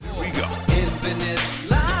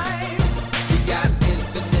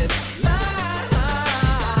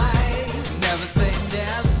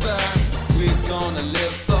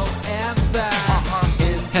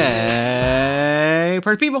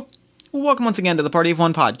party people. Welcome once again to the Party of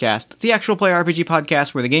One podcast, the actual play RPG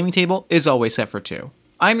podcast where the gaming table is always set for two.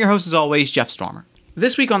 I'm your host as always, Jeff Stormer.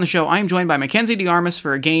 This week on the show, I am joined by Mackenzie DeArmas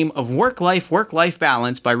for a game of Work-Life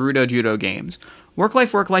Balance by Rudo Judo Games.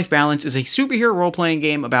 Work-Life Balance is a superhero role-playing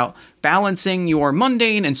game about balancing your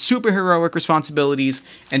mundane and superheroic responsibilities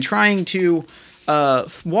and trying to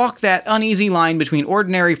walk that uneasy line between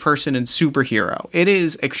ordinary person and superhero. It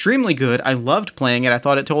is extremely good. I loved playing it. I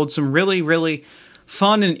thought it told some really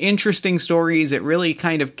fun and interesting stories. It really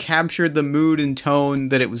kind of captured the mood and tone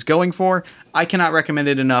that it was going for. I cannot recommend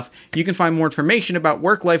it enough. You can find more information about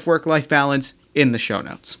Work-Life Balance in the show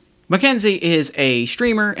notes. Mackenzie is a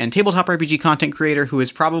streamer and tabletop RPG content creator who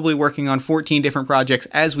is probably working on 14 different projects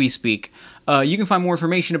as we speak. You can find more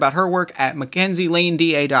information about her work at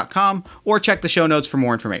mackenzielaneda.com or check the show notes for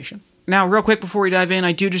more information. Now, real quick before we dive in,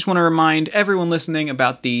 I do just want to remind everyone listening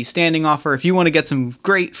about the standing offer. If you want to get some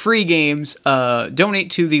great free games, donate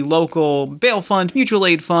to the local bail fund, mutual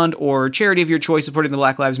aid fund, or charity of your choice supporting the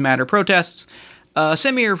Black Lives Matter protests.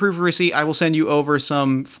 Send me your proof of receipt. I will send you over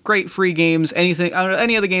some great free games, any of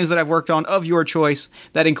the games that I've worked on of your choice.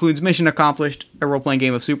 That includes Mission Accomplished, a role-playing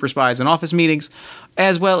game of super spies and office meetings,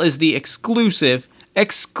 as well as the exclusive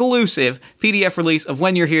PDF release of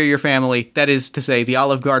When You're Here, Your Family. That is to say, the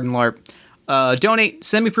Olive Garden LARP. Donate,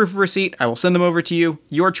 send me proof of receipt. I will send them over to you.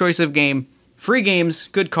 Your choice of game. Free games,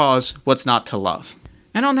 good cause, what's not to love?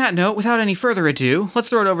 And on that note, without any further ado, let's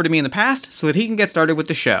throw it over to me in the past so that he can get started with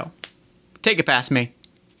the show. Take it past me.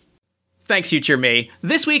 Thanks, future me.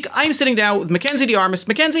 This week, I'm sitting down with Mackenzie DeArmas.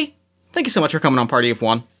 Mackenzie, thank you so much for coming on Party of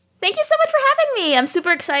One. Thank you so much for having me. I'm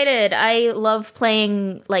super excited. I love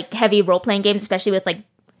playing heavy role-playing games, especially with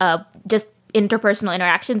just interpersonal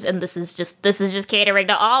interactions, and this is just catering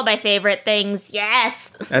to all my favorite things. Yes.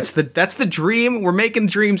 That's the dream. We're making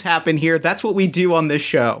dreams happen here. That's what we do on this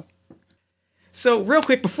show. So, real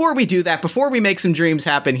quick, before we do that, before we make some dreams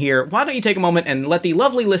happen here, why don't you take a moment and let the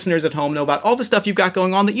lovely listeners at home know about all the stuff you've got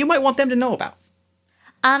going on that you might want them to know about?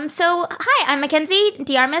 Hi, I'm Mackenzie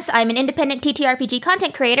DeArmas. I'm an independent TTRPG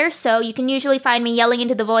content creator, so you can usually find me yelling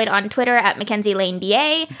into the void on Twitter at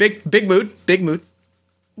MackenzieLaneDA. Big mood.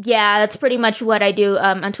 Yeah, that's pretty much what I do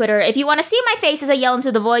on Twitter. If you want to see my face as I yell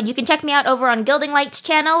into the void, you can check me out over on Gilding Light's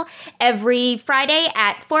channel every Friday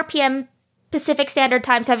at 4 p.m. Pacific Standard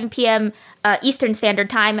Time, 7 p.m. Eastern Standard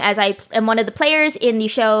Time, as I am one of the players in the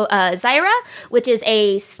show Zyra, which is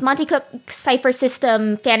a Monty Cook Cypher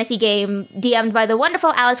System fantasy game DM'd by the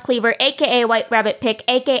wonderful Alice Cleaver, aka White Rabbit Pick,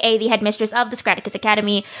 aka the headmistress of the Scraticus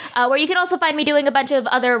Academy, where you can also find me doing a bunch of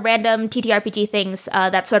other random TTRPG things.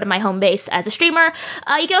 That's sort of my home base as a streamer.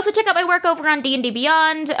 You can also check out my work over on D&D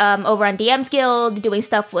Beyond, over on DM's Guild, doing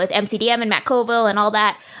stuff with MCDM and Matt Colville and all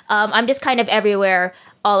that. I'm just kind of everywhere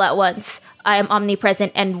all at once. I am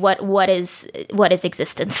omnipresent, and what is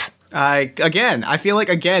existence? I feel like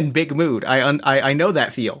big mood. I know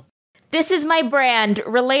that feel. This is my brand,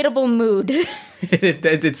 relatable mood.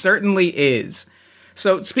 It certainly is.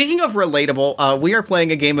 So, speaking of relatable, we are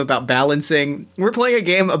playing a game about balancing. We're playing a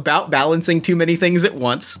game about balancing too many things at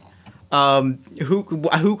once.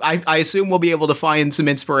 Who I assume we'll be able to find some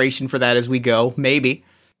inspiration for that as we go. Maybe.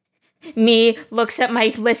 Me looks at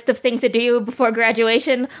my list of things to do before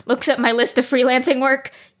graduation, looks at my list of freelancing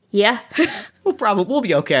work. Yeah. We'll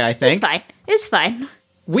be okay, I think. It's fine.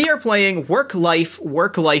 We are playing Work-Life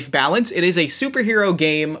Balance. It is a superhero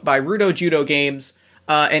game by Rudo Judo Games,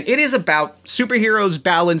 and it is about superheroes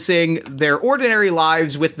balancing their ordinary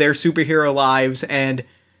lives with their superhero lives and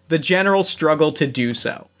the general struggle to do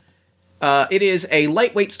so. It is a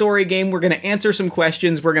lightweight story game. We're going to answer some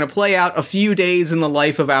questions. We're going to play out a few days in the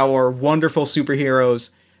life of our wonderful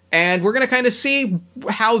superheroes. And we're going to kind of see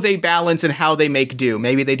how they balance and how they make do.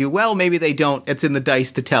 Maybe they do well, maybe they don't. It's in the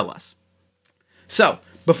dice to tell us. So,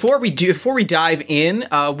 before we dive in,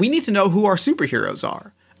 we need to know who our superheroes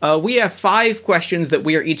are. We have 5 questions that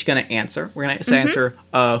we are each going to answer. We're going to answer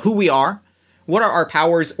who we are, what are our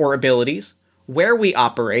powers or abilities, where we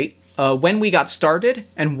operate, when we got started,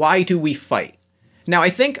 and why do we fight? Now, I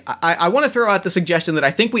think I want to throw out the suggestion that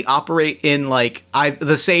I think we operate in,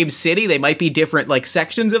 the same city. They might be different,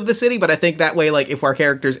 sections of the city, but I think that way, if our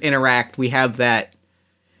characters interact, we have that,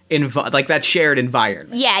 that shared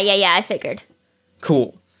environment. Yeah, I figured.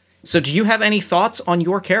 Cool. So, do you have any thoughts on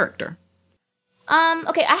your character?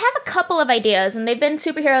 Okay, I have a couple of ideas, and they've been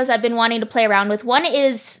superheroes I've been wanting to play around with. One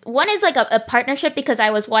is a partnership, because I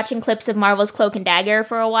was watching clips of Marvel's Cloak and Dagger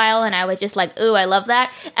for a while, and I was just like, ooh, I love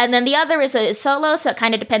that. And then the other is a solo, so it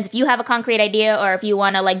kind of depends if you have a concrete idea, or if you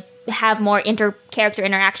want to, have more character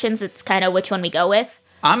interactions, it's kind of which one we go with.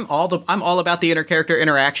 I'm all about the inter-character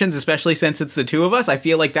interactions, especially since it's the two of us. I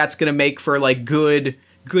feel like that's going to make for like good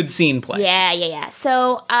scene play. Yeah.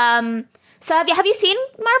 So have you seen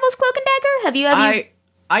Marvel's Cloak and Dagger? Have you?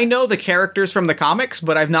 I know the characters from the comics,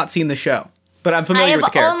 but I've not seen the show. But I'm familiar with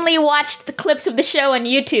the characters. I have only watched the clips of the show on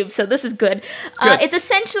YouTube, so this is good. It's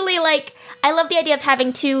essentially like, I love the idea of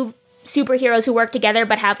having two superheroes who work together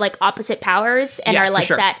but have like opposite powers and are like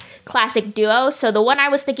that classic duo. So the one I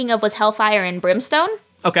was thinking of was Hellfire and Brimstone.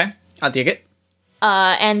 Okay, I'll dig it.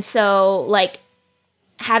 And so like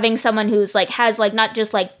having someone who's like has like not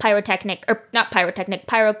just like pyrokinetic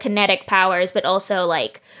powers, but also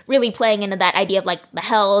like really playing into that idea of like the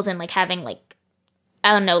hells and like having like,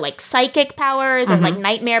 I don't know, like psychic powers or like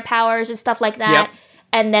nightmare powers and stuff like that. Yep.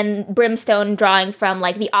 And then Brimstone drawing from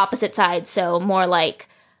like the opposite side, so more like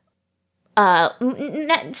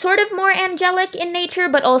sort of more angelic in nature,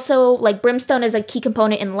 but also like Brimstone is a key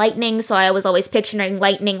component in lightning, so I was always picturing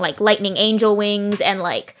lightning, like lightning angel wings and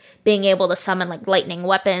like being able to summon like lightning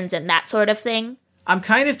weapons and that sort of thing. I'm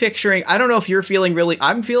kind of picturing, I don't know if you're feeling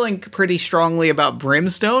I'm feeling pretty strongly about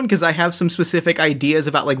Brimstone because I have some specific ideas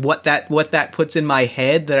about like what that puts in my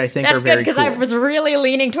head that I think are very cool. That's good, because I was really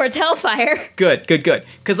leaning towards Hellfire. Good.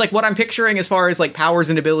 Because like what I'm picturing as far as like powers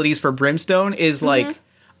and abilities for Brimstone is like,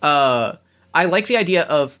 I like the idea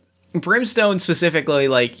of Brimstone specifically,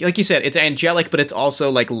 like you said, it's angelic, but it's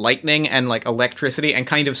also like lightning and like electricity and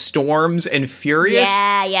kind of storms and furious.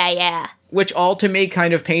 Yeah. Which all to me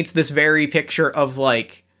kind of paints this very picture of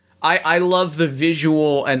like, I love the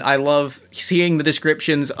visual and I love seeing the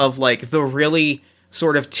descriptions of like the really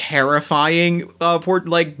sort of terrifying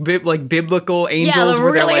biblical angels. Yeah, the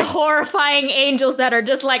where really they're like, horrifying angels that are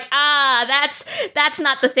just like, that's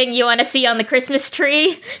not the thing you want to see on the Christmas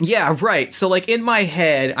tree. Yeah, right. So like in my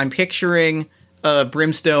head, I'm picturing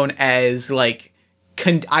Brimstone as like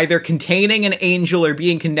either containing an angel or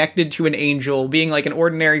being connected to an angel, being like an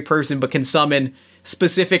ordinary person, but can summon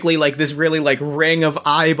specifically like this really like ring of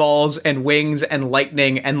eyeballs and wings and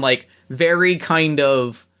lightning and like very kind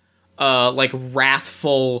of like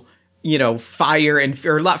wrathful, you know, fire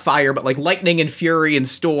or not fire, but like lightning and fury and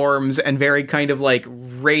storms and very kind of like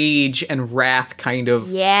rage and wrath kind of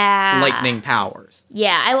lightning powers.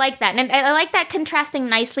 Yeah, I like that. And I like that contrasting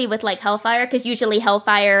nicely with like Hellfire, because usually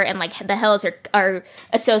Hellfire and like the hells are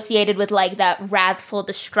associated with like that wrathful,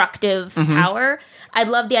 destructive power. I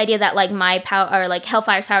love the idea that like my power, or like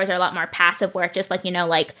Hellfire's powers are a lot more passive, where it's just like, you know,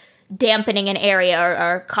 like dampening an area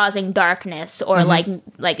or causing darkness or like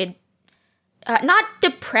a not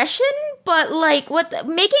depression, but like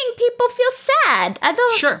making people feel sad. I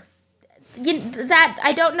don't. Sure. That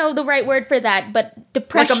I don't know the right word for that, but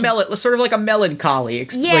depression, sort of like a melancholy,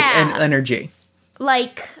 energy.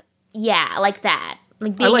 Like that,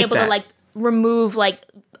 like being able to like remove like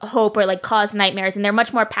hope or like cause nightmares, and they're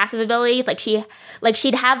much more passive abilities.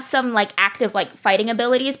 She'd have some like active like fighting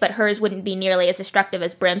abilities, but hers wouldn't be nearly as destructive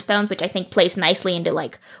as Brimstone's, which I think plays nicely into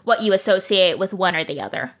like what you associate with one or the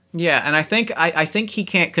other. Yeah, and I think he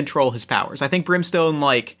can't control his powers. I think Brimstone,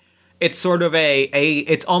 like, it's sort of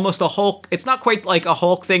it's almost a Hulk. It's not quite like a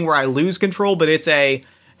Hulk thing where I lose control, but it's hey,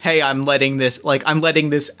 I'm letting this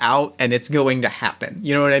out and it's going to happen.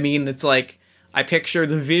 You know what I mean? It's like, I picture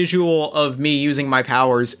the visual of me using my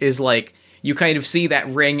powers is like, you kind of see that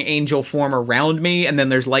ring angel form around me, and then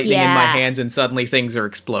there's lightning in my hands, and suddenly things are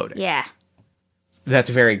exploding. Yeah. That's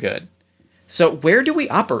very good. So where do we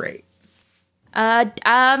operate?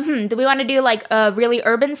 Do we want to do like a really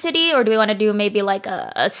urban city, or do we want to do maybe like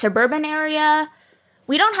a suburban area?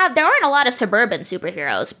 There aren't a lot of suburban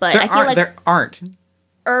superheroes, but I feel like there aren't.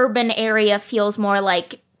 Urban area feels more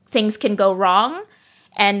like things can go wrong,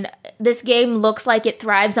 and this game looks like it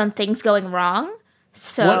thrives on things going wrong.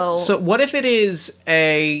 So what if it is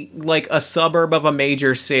a suburb of a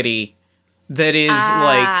major city that is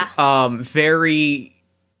very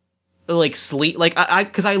like sleep, like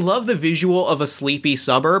because I love the visual of a sleepy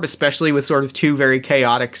suburb, especially with sort of two very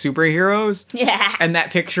chaotic superheroes. Yeah. And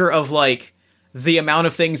that picture of like the amount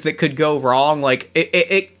of things that could go wrong, like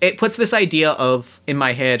it puts this idea in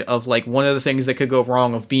my head of like one of the things that could go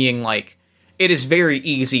wrong of being like, it is very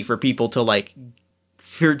easy for people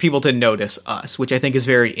to notice us, which I think is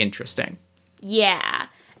very interesting. Yeah.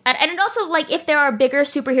 And it also, like, if there are bigger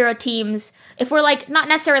superhero teams, if we're, like, not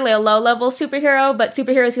necessarily a low-level superhero, but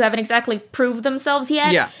superheroes who haven't exactly proved themselves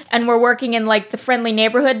yet, and we're working in, like, the friendly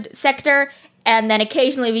neighborhood sector, and then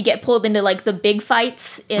occasionally we get pulled into, like, the big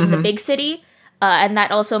fights in the big city, and that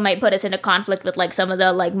also might put us into conflict with, like, some of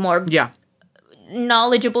the, like, more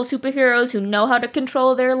knowledgeable superheroes who know how to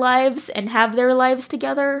control their lives and have their lives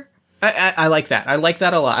together. I like that. I like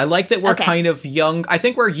that a lot. I like that we're kind of young. I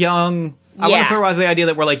think we're young I want to throw out the idea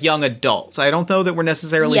that we're like young adults. I don't know that we're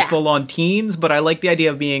necessarily full on teens, but I like the idea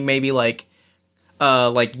of being maybe like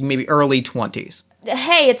maybe early 20s.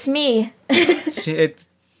 Hey, it's me.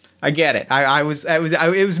 I get it.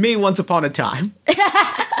 It was me once upon a time.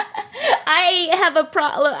 I have a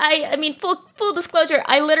problem. I mean, full disclosure,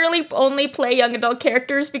 I literally only play young adult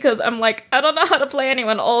characters because I'm like, I don't know how to play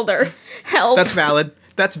anyone older. Help. That's valid.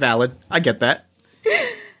 I get that.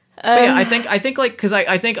 But yeah, I think like, because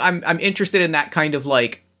I think I'm interested in that kind of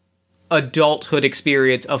like adulthood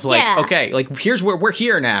experience of like, okay, like here's where we're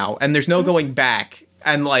here now, and there's no going back,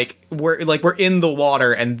 and like we're in the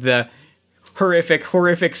water, and the horrific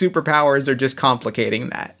superpowers are just complicating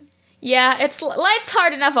that. Yeah, life's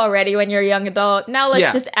hard enough already when you're a young adult. Now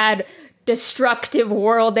let's just add destructive,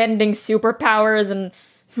 world-ending superpowers and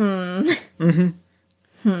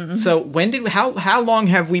So how long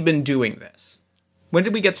have we been doing this? When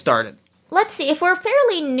did we get started? Let's see. If we're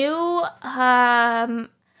fairly new, I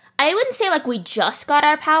wouldn't say like we just got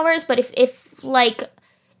our powers, but if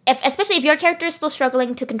especially if your character is still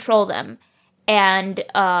struggling to control them, and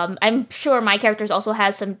I'm sure my character also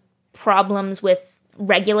has some problems with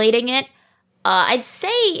regulating it. I'd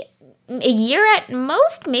say a year at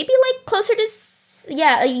most, maybe like closer to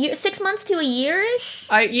a year, 6 months to a year-ish.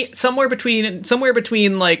 Somewhere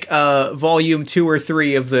between like volume 2 or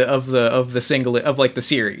 3 of the single of like the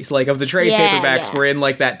series, like of the trade paperbacks. We're in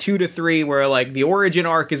like that 2 to 3 where like the origin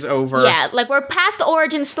arc is over. Yeah, like we're past the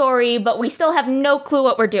origin story, but we still have no clue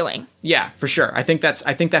what we're doing. Yeah, for sure. I think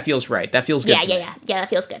that feels right. That feels good. Yeah, that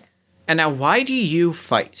feels good. And now, why do you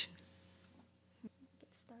fight?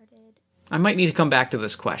 I might need to come back to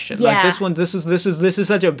this question. Yeah. Like this is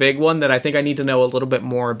such a big one that I think I need to know a little bit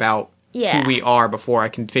more about who we are before I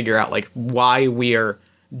can figure out like why we're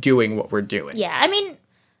doing what we're doing. Yeah, I mean,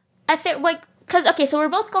 I feel like so we're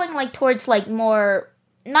both going like towards like more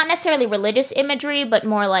not necessarily religious imagery, but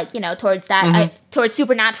more like towards that towards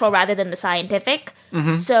supernatural rather than the scientific.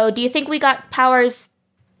 Mm-hmm. So, do you think we got powers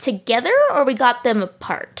together or we got them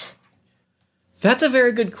apart? That's a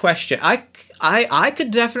very good question. I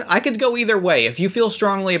could go either way. If you feel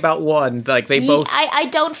strongly about one, like they both... I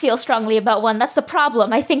don't feel strongly about one. That's the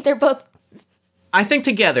problem. I think they're both... I think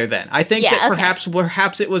together, then. I think that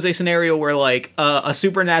perhaps it was a scenario where, like, a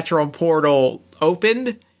supernatural portal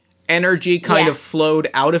opened, energy kind of flowed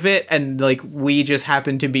out of it, and, like, we just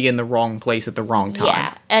happened to be in the wrong place at the wrong time.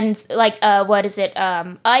 Yeah, and, like, what is it?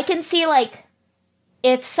 I can see, like,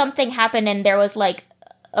 if something happened and there was, like,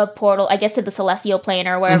 a portal, I guess, to the celestial plane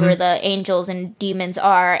or wherever the angels and demons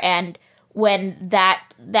are, and when that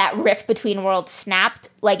rift between worlds snapped,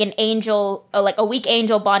 like an angel, like a weak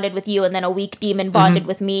angel bonded with you, and then a weak demon bonded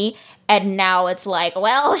with me, and now it's like,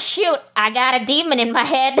 well, shoot, I got a demon in my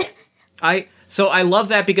head. So I love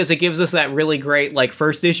that because it gives us that really great, like,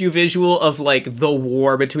 first issue visual of, like, the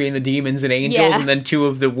war between the demons and angels, and then 2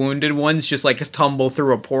 of the wounded ones just, like, tumble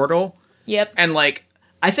through a portal. Yep. And, like,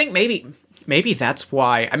 I think maybe that's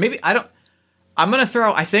why. I'm gonna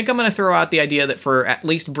throw out the idea that for at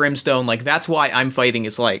least Brimstone, like, that's why I'm fighting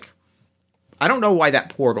is, like, I don't know why that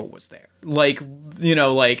portal was there. Like,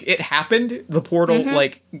 like, it happened, the portal,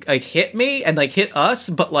 like, hit me and, like, hit us,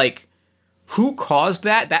 but, like, who caused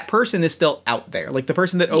that? That person is still out there. Like, the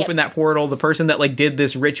person that opened that portal, the person that, like, did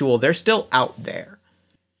this ritual, they're still out there.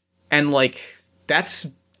 And, like, that's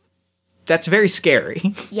very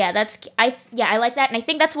scary. Yeah, I like that, and I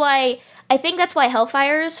think that's why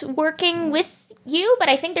Hellfire's working with you, but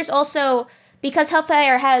I think there's also, because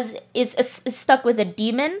Hellfire is stuck with a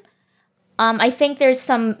demon, I think there's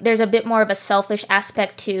a bit more of a selfish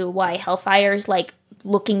aspect to why Hellfire's, like,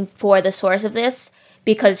 looking for the source of this,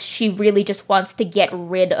 because she really just wants to get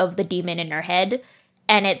rid of the demon in her head,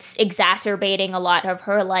 and it's exacerbating a lot of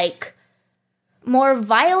her, like, more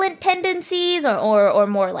violent tendencies or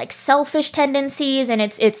more like selfish tendencies, and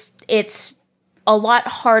it's a lot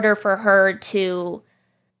harder for her to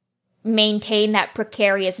maintain that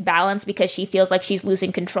precarious balance because she feels like she's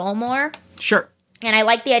losing control more. Sure. And I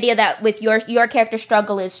like the idea that with your character's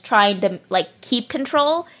struggle is trying to, like, keep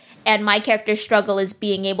control, and my character's struggle is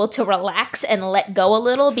being able to relax and let go a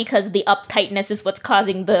little because the uptightness is what's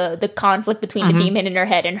causing the conflict between the demon in her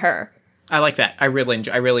head and her. I like that. I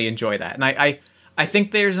really enjoy that. And I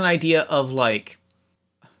think there's an idea of, like,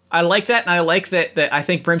 I like that, and I like that I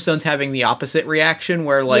think Brimstone's having the opposite reaction,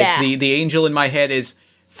 where, like, the angel in my head is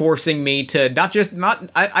forcing me to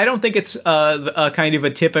I don't think it's a kind of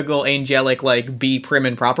a typical angelic, like, be prim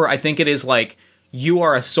and proper. I think it is, like, you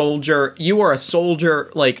are a soldier,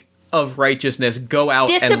 like, of righteousness, go out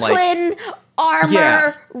discipline and, like...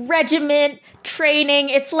 armor, regiment, training.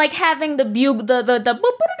 It's like having the bugle,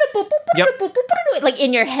 like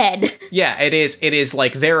in your head. Yeah, it is. It is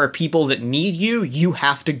like there are people that need you. You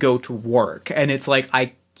have to go to work, and it's like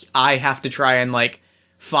I have to try and like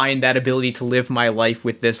find that ability to live my life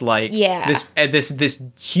with this like this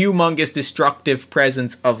humongous destructive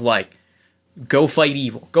presence of like go fight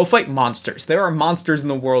evil, go fight monsters. There are monsters in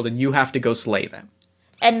the world, and you have to go slay them.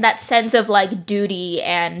 And that sense of like duty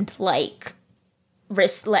and like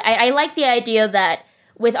risk. I like the idea that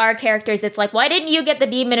with our characters, it's like, why didn't you get the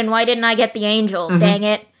demon and why didn't I get the angel? Dang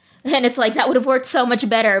it! And it's like that would have worked so much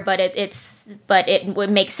better, but it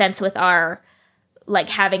would make sense with our like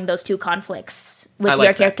having those two conflicts. With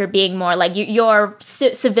your character being more like your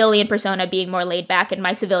civilian persona being more laid back, and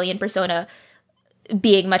my civilian persona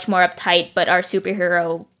being much more uptight, but our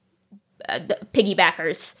superhero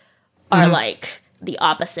piggybackers are like the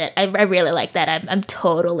opposite. I really like that. I'm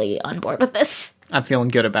totally on board with this. I'm feeling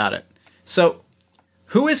good about it. So,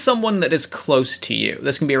 who is someone that is close to you?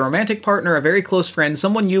 This can be a romantic partner, a very close friend,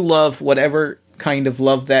 someone you love, whatever kind of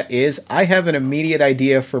love that is. I have an immediate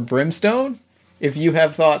idea for Brimstone. If you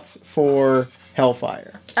have thoughts for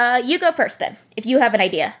Hellfire. You go first then, if you have an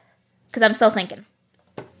idea. Because I'm still thinking.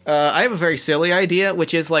 I have a very silly idea,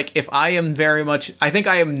 which is like, if I'm not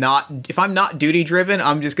duty driven,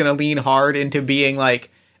 I'm just gonna lean hard into being like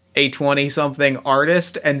a 20-something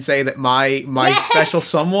artist and say that my special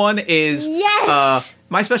someone is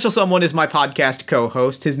my special someone is my podcast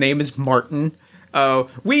co-host. His name is Martin.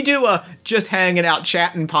 We do a just hanging out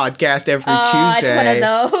chatting podcast every Tuesday. It's one of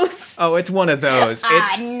those. Oh, it's one of those.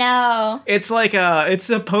 No. It's like it's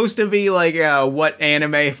supposed to be like what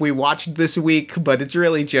anime if we watched this week, but it's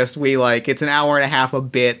really just it's an hour and a half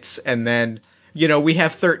of bits, and then we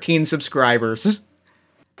have 13 subscribers.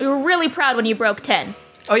 We were really proud when you broke 10.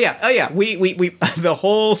 Oh yeah. We the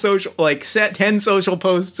whole social set 10 social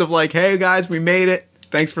posts of like, hey guys, we made it.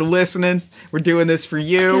 Thanks for listening. We're doing this for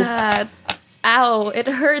you. God. Ow, it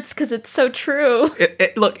hurts because it's so true.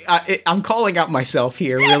 Look, I'm calling out myself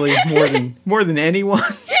here, really, more than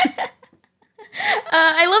anyone.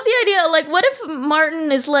 I love the idea, like, what if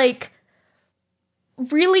Martin is, like,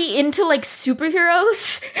 really into, like,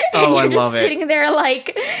 superheroes? Oh, I love it. Sitting there,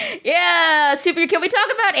 like, yeah, can we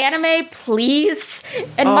talk about anime, please?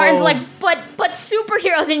 And Martin's like, but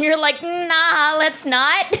superheroes, and you're like, nah, let's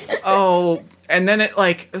not. Oh. And then it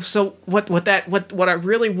so what I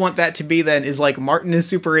really want that to be then is like Martin is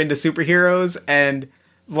super into superheroes, and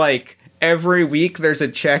like every week there's a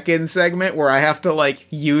check-in segment where I have to like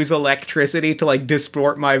use electricity to like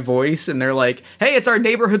distort my voice, and they're like, hey, it's our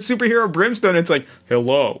neighborhood superhero Brimstone. It's like,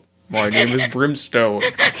 hello, my name is Brimstone.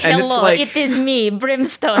 And hello, it is me,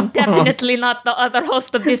 Brimstone. Definitely not the other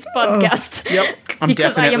host of this podcast. Yep.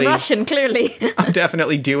 Because I am Russian, clearly. I'm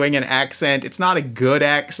definitely doing an accent. It's not a good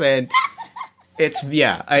accent. It's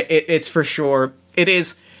for sure. It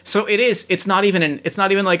is. So it is. It's not even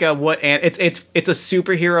like a it's a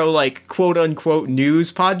superhero like quote unquote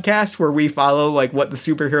news podcast where we follow like what the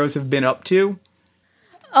superheroes have been up to.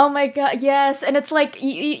 Oh my god, yes. And it's like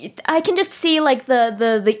I can just see like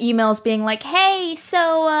the emails being like, hey,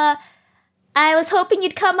 so I was hoping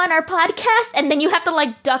you'd come on our podcast, and then you have to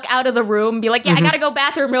like duck out of the room, be like, yeah, I gotta go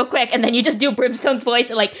bathroom real quick, and then you just do Brimstone's voice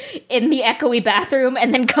like in the echoey bathroom,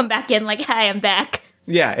 and then come back in like, hi, I'm back.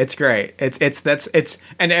 Yeah, it's great. It's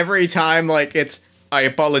and every time like it's I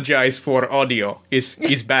apologize for audio is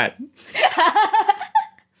bad.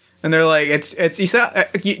 And they're like, do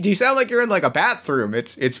you sound like you're in like a bathroom?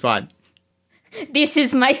 It's fun. This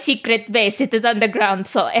is my secret base. It is underground,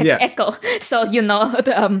 so echo. So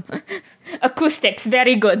the acoustics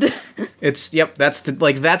very good. That's it.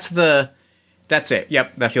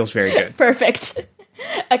 Yep, that feels very good. Perfect.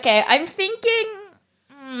 Okay, I'm thinking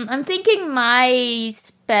my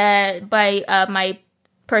my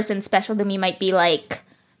person special to me might be like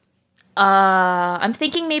I'm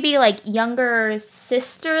thinking maybe like younger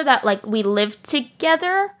sister that like we live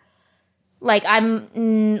together. Like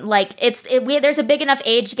I'm like there's a big enough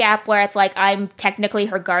age gap where it's like I'm technically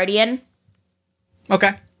her guardian.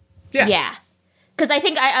 Okay. Yeah. Yeah. Because I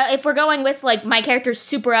think if we're going with like my character's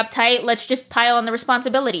super uptight, let's just pile on the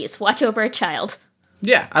responsibilities. Watch over a child.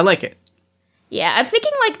 Yeah, I like it. Yeah, I'm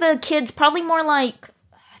thinking like the kid's probably more like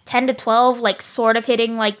 10 to 12, like sort of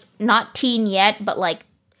hitting like not teen yet, but like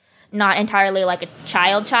not entirely like a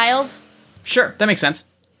child. Sure, that makes sense.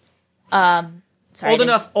 Sorry,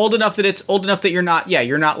 old enough that you're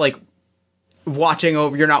not like watching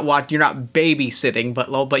over, you're not babysitting,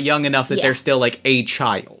 but young enough that they're still like a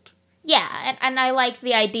child. Yeah, and I like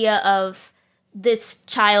the idea of this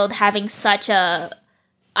child having such a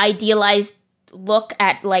idealized look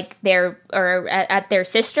at like at their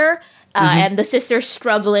sister, and the sister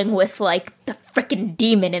struggling with like the freaking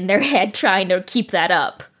demon in their head, trying to keep that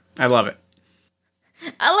up. I love it.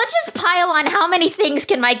 Let's just pile on how many things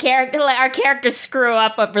can our characters screw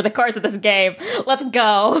up over the course of this game. Let's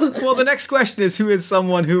go. Well, the next question is, who is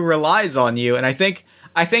someone who relies on you? And I think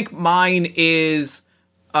mine is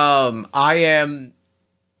I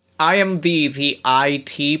am the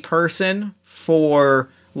IT person for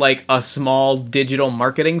like a small digital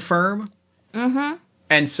marketing firm. Mm-hmm.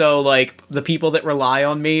 And so like the people that rely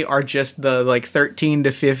on me are just the like 13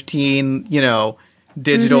 to 15,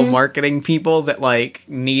 digital marketing people that like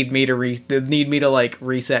need me to like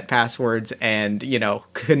reset passwords and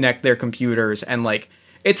connect their computers, and like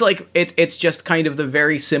it's just kind of the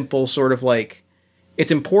very simple sort of like, it's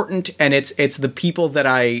important, and it's the people that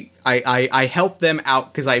I help them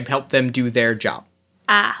out because I help them do their job.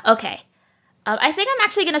 Okay. I think I'm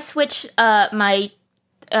actually gonna switch my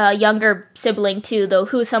younger sibling to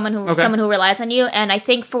someone who relies on you, and I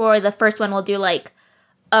think for the first one we'll do like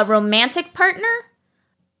a romantic partner.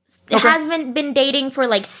 It hasn't been dating for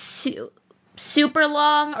like super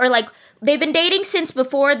long, or like they've been dating since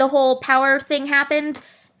before the whole power thing happened,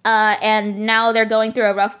 and now they're going through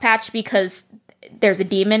a rough patch because there's a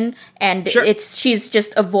demon, and she's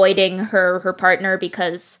just avoiding her partner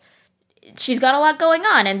because she's got a lot going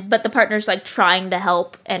on, but the partner's like trying to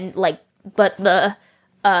help, and like but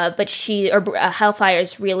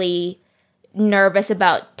Hellfire's really nervous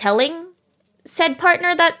about telling said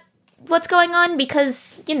partner that what's going on,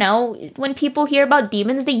 because when people hear about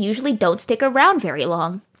demons, they usually don't stick around very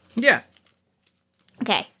long. Yeah.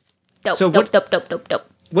 Okay. Dope.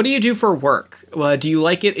 What do you do for work? Do you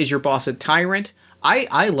like it? Is your boss a tyrant?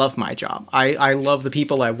 I love my job. I love the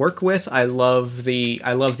people I work with. I love the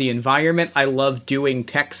environment. I love doing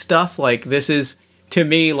tech stuff. Like, this is, to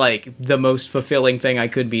me, like the most fulfilling thing I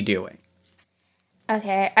could be doing.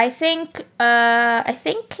 Okay, I think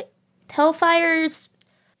Hellfire's,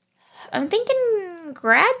 I'm thinking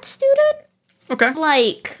grad student? Okay.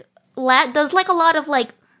 Like, does like a lot of like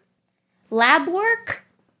lab work?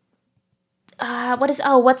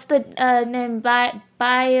 What's the name?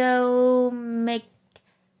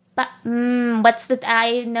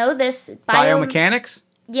 I know this. Biomechanics?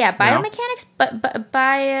 Yeah, biomechanics, but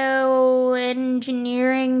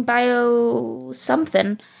bioengineering, bio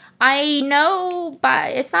something. I know,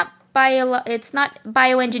 it's not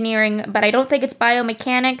bioengineering, but I don't think it's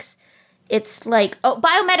biomechanics. It's like,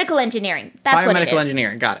 biomedical engineering. That's what it is. Biomedical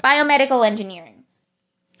engineering, got it. Biomedical engineering.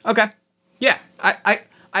 Okay. Yeah, I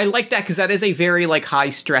like that, because that is a very like high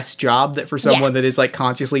stress job that for someone that is like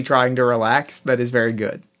consciously trying to relax, that is very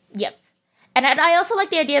good. Yep. And I also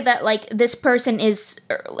like the idea that like this person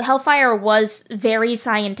Hellfire was very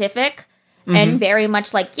scientific and very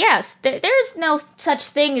much like, yes, there's no such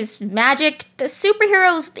thing as magic. The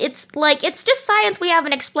superheroes, it's just science we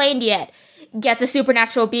haven't explained yet. Gets a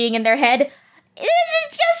supernatural being in their head. This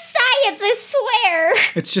is just science, I swear.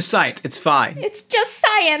 It's just science. It's fine. It's just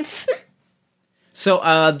science. So,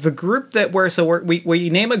 the group that we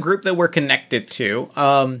name a group that we're connected to.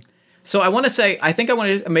 So I want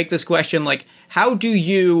to make this question, like, how do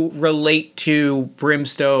you relate to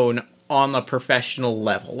Brimstone on a professional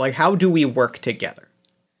level? Like, how do we work together?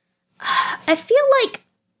 I feel like,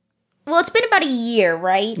 well, it's been about a year,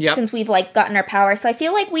 right? Yep. Since we've, like, gotten our power. So I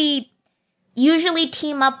feel like we usually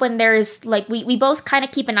team up when there's, like, we both kind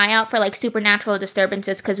of keep an eye out for, like, supernatural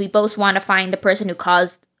disturbances, because we both want to find the person who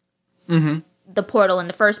caused the portal in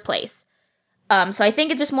the first place. So I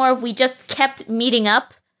think it's just more of we just kept meeting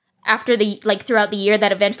up after throughout the year,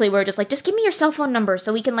 that eventually we're just like, just give me your cell phone number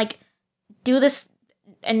so we can, like, do this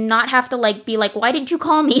and not have to, like, be like, why didn't you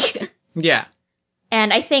call me? Yeah.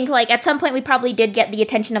 And I think, like, at some point we probably did get the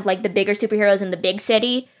attention of, like, the bigger superheroes in the big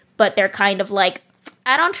city, but they're kind of like,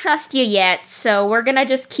 I don't trust you yet, so we're gonna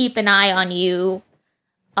just keep an eye on you,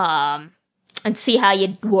 and see how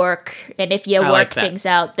you work. And if you work things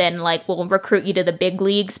out, then, like, we'll recruit you to the big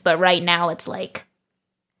leagues, but right now it's like,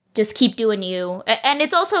 just keep doing you. And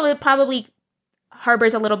it's also, it probably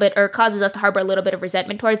harbors a little bit, or causes us to harbor a little bit of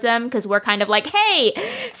resentment towards them, because we're kind of like, hey,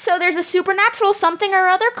 so there's a supernatural something or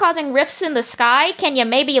other causing rifts in the sky. Can you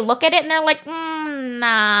maybe look at it? And they're like,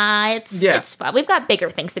 nah, it's fine. We've got bigger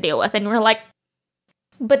things to deal with. And we're like,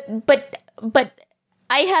 but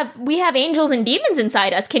we have angels and demons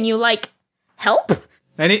inside us. Can you, like, help?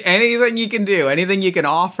 Anything you can do, anything you can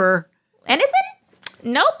offer. Anything?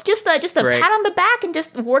 Nope, just a pat on the back and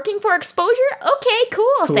just working for exposure. Okay,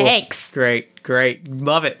 cool. Thanks. Great.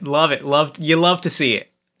 Love it. You love to see it.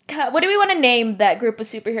 What do we want to name that group of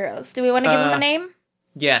superheroes? Do we want to give them a name?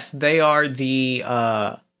 Yes, they are the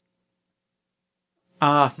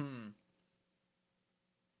Uh,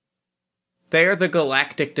 They're the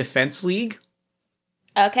Galactic Defense League.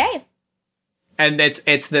 Okay. And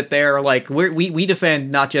it's that they're like we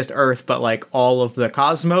defend not just Earth but like all of the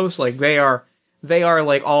cosmos. Like they are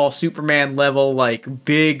like all Superman level like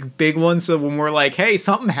big ones. So when we're like, hey,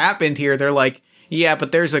 something happened here, they're like, yeah,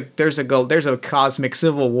 but there's a cosmic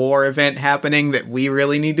civil war event happening that we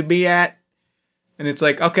really need to be at. And it's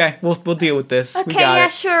like, okay, we'll deal with this. Okay, yeah,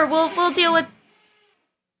 sure. We'll deal with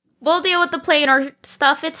the planar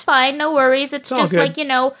stuff. It's fine. No worries. It's just good.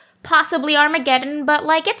 like, possibly Armageddon, but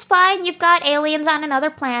like it's fine. You've got aliens on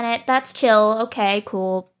another planet. That's chill. Okay,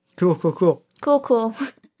 cool. Cool.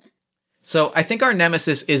 So I think our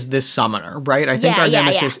nemesis is this summoner, right? I think our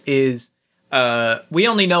nemesis is we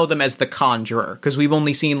only know them as the Conjurer because we've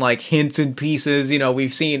only seen like hints and pieces.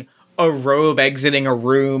 We've seen a robe exiting a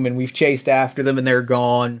room and we've chased after them and they're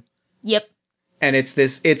gone. Yep. And it's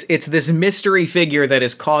this mystery figure that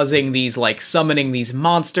is causing these, like, summoning these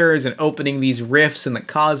monsters and opening these rifts in the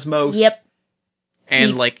cosmos. Yep.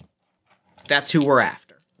 And, like, that's who we're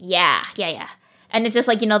after. Yeah. And it's just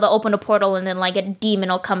like, they'll open a portal and then, like, a demon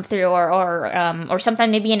will come through or sometimes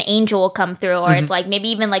maybe an angel will come through or it's, like, maybe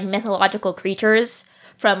even, like, mythological creatures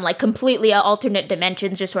from, like, completely alternate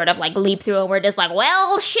dimensions just sort of, like, leap through and we're just like,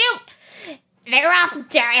 well, shoot! They're off.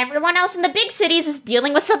 Everyone else in the big cities is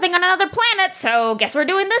dealing with something on another planet, so guess we're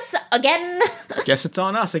doing this again. Guess it's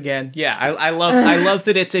on us again. Yeah, I love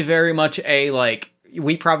that it's a very much a, like,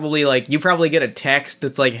 we probably, like, you probably get a text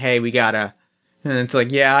that's like, hey, we gotta, and it's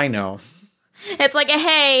like, yeah, I know. It's like a,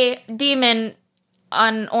 hey, demon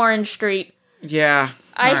on Orange Street. Yeah.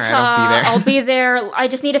 I'll be there. I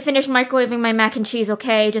just need to finish microwaving my mac and cheese,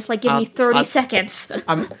 okay? Just, like, give me 30 seconds.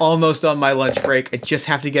 I'm almost on my lunch break. I just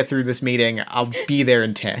have to get through this meeting. I'll be there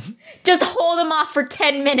in 10. Just hold them off for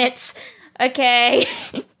 10 minutes, okay?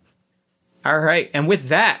 All right, and with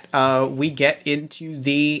that, we get into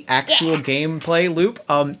the actual gameplay loop.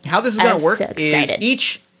 How this is going to work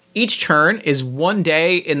is each turn is one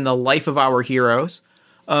day in the life of our heroes.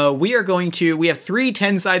 We have 3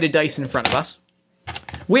 10-sided dice in front of us.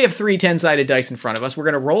 We're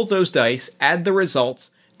going to roll those dice, add the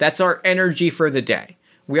results. That's our energy for the day.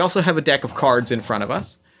 We also have a deck of cards in front of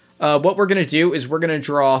us. What we're going to do is we're going to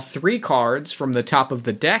draw 3 cards from the top of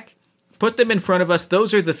the deck, put them in front of us.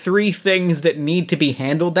 Those are the 3 things that need to be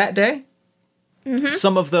handled that day. Mm-hmm.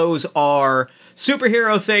 Some of those are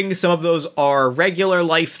superhero things. Some of those are regular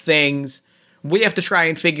life things. We have to try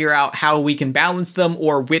and figure out how we can balance them,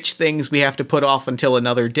 or which things we have to put off until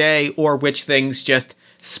another day, or which things just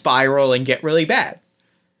spiral and get really bad.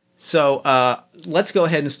 So, let's go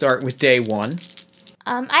ahead and start with day 1.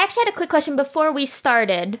 I actually had a quick question before we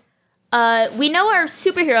started. We know our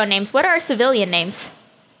superhero names. What are our civilian names?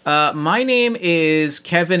 My name is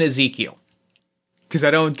Kevin Ezekiel. Because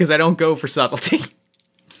I don't go for subtlety.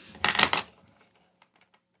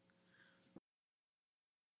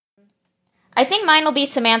 I think mine will be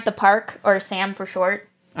Samantha Park, or Sam for short.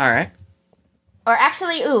 Alright. Or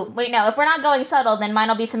actually, if we're not going subtle, then mine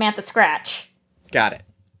will be Samantha Scratch. Got it.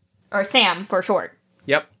 Or Sam for short.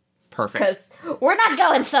 Yep. Perfect. Because we're not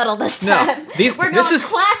going subtle this time. No, we're going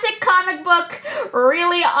classic comic book,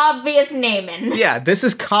 really obvious naming. Yeah, this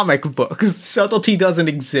is comic books. Subtlety doesn't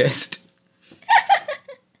exist.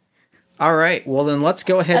 Alright, well then let's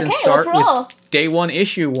go ahead and start with day 1,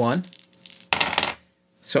 issue 1.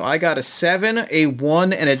 So I got a 7, a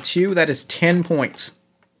 1, and a 2. That is 10 points.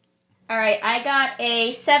 Alright, I got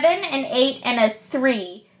a 7, an 8, and a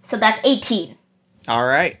 3. So that's 18.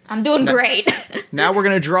 Alright. I'm doing great. Now we're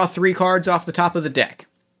going to draw 3 cards off the top of the deck.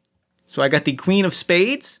 So I got the Queen of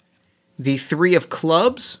Spades, the 3 of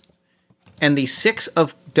Clubs, and the 6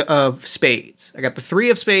 of Spades. I got the 3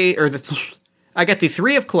 of Spades, I got the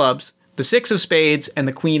 3 of Clubs, the 6 of Spades, and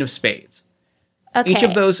the Queen of Spades. Okay. Each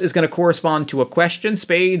of those is going to correspond to a question.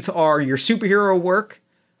 Spades are your superhero work.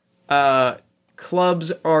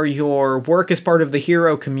 Clubs are your work as part of the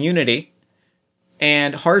hero community.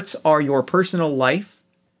 And hearts are your personal life.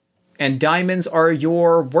 And diamonds are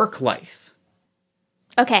your work life.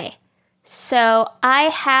 Okay. So I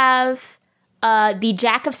have the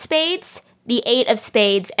Jack of Spades, the 8 of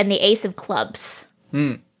Spades, and the Ace of Clubs.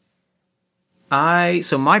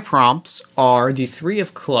 So my prompts are the 3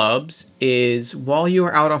 of Clubs is while you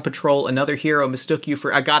are out on patrol, another hero mistook you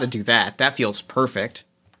for. I gotta do that. That feels perfect.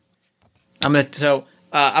 I'm gonna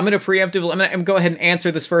go ahead and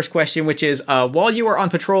answer this first question, which is while you are on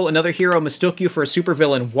patrol, another hero mistook you for a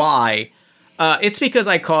supervillain. Why? It's because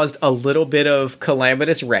I caused a little bit of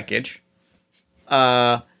calamitous wreckage.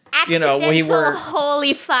 Accidental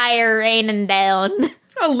holy fire raining down.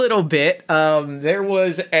 A little bit. There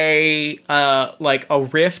was a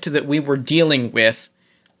rift that we were dealing with,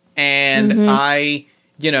 and I,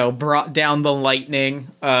 brought down the lightning.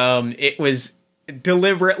 It was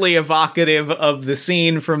deliberately evocative of the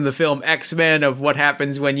scene from the film X-Men of what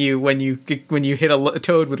happens when you hit a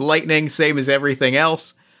toad with lightning, same as everything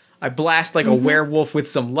else. I blast like a werewolf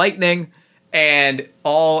with some lightning, and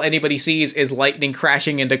all anybody sees is lightning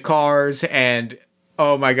crashing into cars, and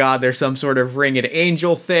oh my god, there's some sort of ringed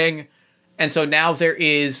angel thing. And so now there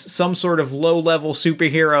is some sort of low-level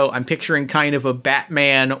superhero. I'm picturing kind of a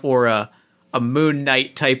Batman or a Moon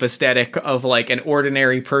Knight type aesthetic of like an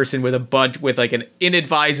ordinary person with like an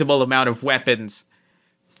inadvisable amount of weapons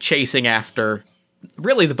chasing after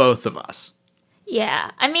really the both of us.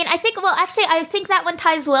 Yeah. I mean, I think that one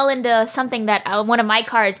ties well into something that one of my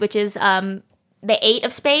cards, which is the 8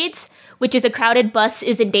 of Spades, which is a crowded bus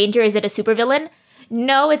is in danger. Is it a supervillain?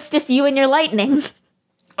 No, it's just you and your lightning.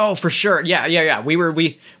 Oh, for sure. Yeah. We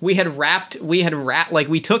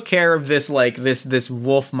took care of this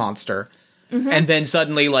wolf monster. And then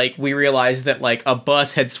suddenly, like, we realized that, like, a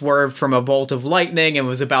bus had swerved from a bolt of lightning and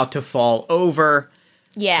was about to fall over.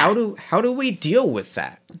 Yeah. How do we deal with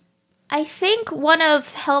that? I think one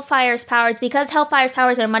of Hellfire's powers, because Hellfire's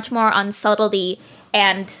powers are much more on subtlety,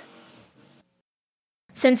 and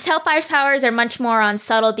since Hellfire's powers are much more on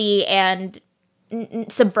subtlety and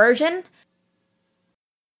subversion,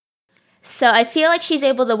 so I feel like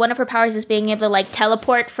one of her powers is being able to, like,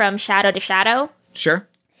 teleport from shadow to shadow. Sure.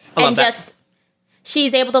 I love that.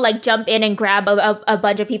 She's able to, like, jump in and grab a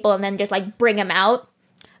bunch of people and then just, like, bring them out.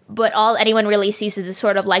 But all anyone really sees is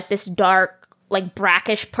sort of, like, this dark, like,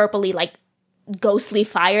 brackish, purpley, like, ghostly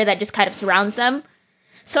fire that just kind of surrounds them.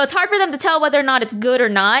 So it's hard for them to tell whether or not it's good or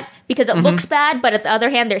not, because it looks bad, but at the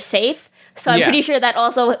other hand, they're safe. So I'm pretty sure that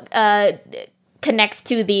also connects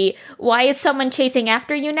to the, why is someone chasing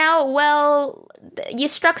after you now? Well, you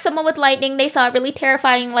struck someone with lightning, they saw a really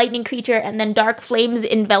terrifying lightning creature, and then dark flames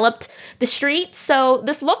enveloped the street, so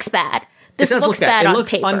this looks bad. This looks bad on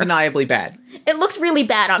paper. It looks undeniably bad. It looks really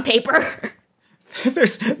bad on paper.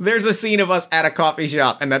 There's a scene of us at a coffee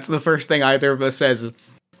shop, and that's the first thing either of us says.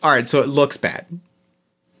 Alright, so it looks bad.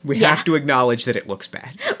 We have to acknowledge that it looks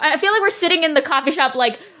bad. I feel like we're sitting in the coffee shop,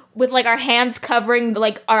 like, with, like, our hands covering,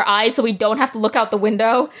 like, our eyes so we don't have to look out the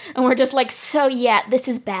window, and we're just like, so yeah, this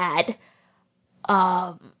is bad.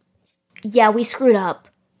 Yeah, we screwed up.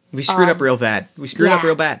 We screwed up real bad.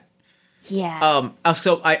 Yeah.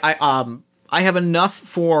 So I have enough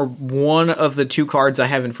for one of the two cards I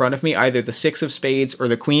have in front of me, either the 6 of Spades or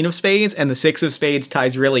the Queen of Spades, and the 6 of Spades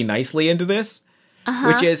ties really nicely into this,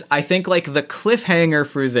 which is, I think, like, the cliffhanger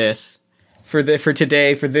for this, for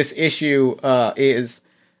today, for this issue, is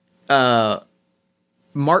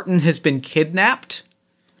Martin has been kidnapped.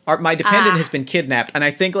 My dependent has been kidnapped, and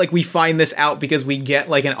I think, like, we find this out because we get,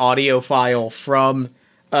 like, an audio file from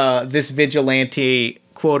this vigilante,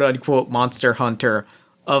 quote-unquote, monster hunter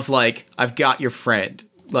of, like, I've got your friend.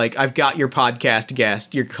 Like, I've got your podcast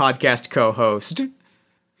guest, your podcast co-host.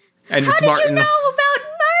 And it's Martin. How did you know about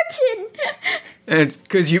Martin? And it's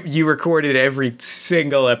because you recorded every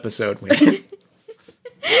single episode with him.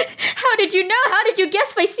 How did you know? How did you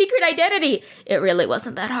guess my secret identity? It really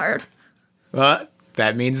wasn't that hard.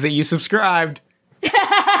 That means that you subscribed.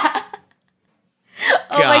 Oh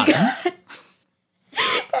my god.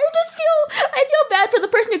 I feel bad for the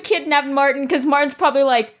person who kidnapped Martin, because Martin's probably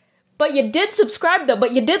like, but you did subscribe though,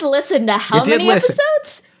 but you did listen to how many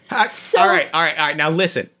episodes? All right, now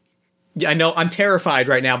listen. Yeah, I know I'm terrified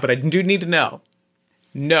right now, but I do need to know.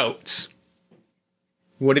 Notes.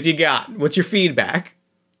 What have you got? What's your feedback?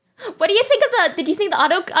 What do you think of did you think the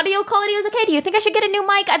audio quality was okay? Do you think I should get a new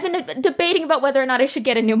mic? I've been debating about whether or not I should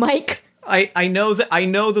get a new mic. I know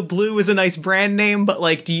the Blue is a nice brand name, but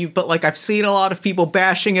I've seen a lot of people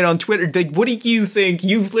bashing it on Twitter. What do you think?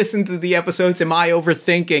 You've listened to the episodes. Am I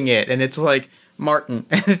overthinking it? And it's like, Martin.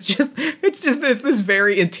 And it's just this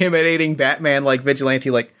very intimidating Batman like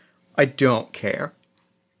vigilante, like, I don't care.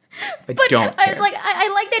 I don't care. I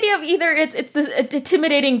like the idea of either it's this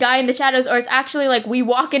intimidating guy in the shadows, or it's actually like we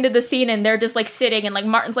walk into the scene and they're just like sitting and like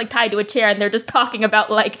Martin's like tied to a chair and they're just talking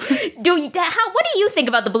about like, what do you think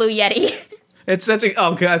about the Blue Yeti? That's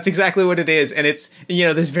exactly what it is. And it's,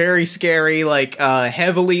 this very scary, like,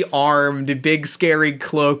 heavily armed, big scary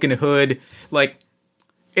cloak and hood. Like,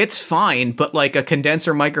 it's fine, but like a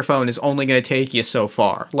condenser microphone is only going to take you so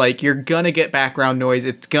far. Like, you're going to get background noise.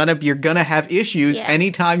 You're going to have issues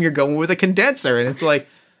anytime you're going with a condenser. And it's like,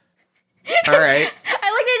 all right.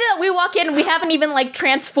 I like the idea that we walk in and we haven't even like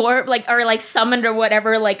transformed, like, or like summoned or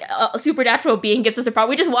whatever, like a supernatural being gives us a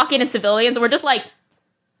problem. We just walk in civilians and we're just like,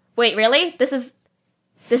 wait, really? This is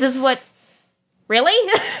This is what... Really?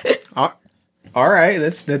 All right,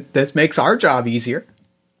 that makes our job easier.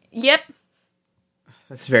 Yep.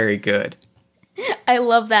 That's very good. I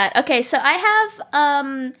love that. Okay, so I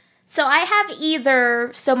have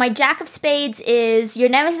either... So my Jack of Spades is your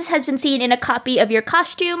nemesis has been seen in a copy of your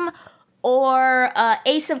costume, or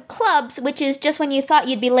Ace of Clubs, which is just when you thought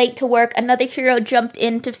you'd be late to work, another hero jumped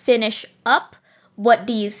in to finish up. What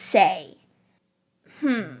do you say?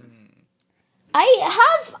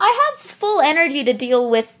 I have full energy to deal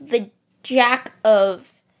with the Jack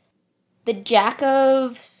of...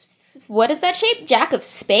 What is that shape? Jack of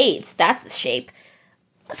Spades. That's the shape.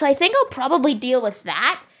 So I think I'll probably deal with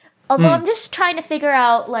that. Although I'm just trying to figure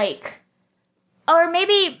out, like... Or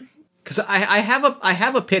maybe... Because I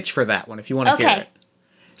have a pitch for that one, if you want to hear it.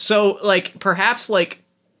 So, like, perhaps, like,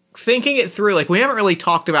 thinking it through, like, we haven't really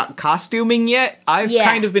talked about costuming yet. I've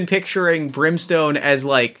kind of been picturing Brimstone as,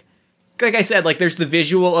 like I said, like, there's the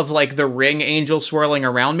visual of, like, the ring angel swirling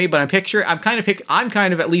around me, but I'm kind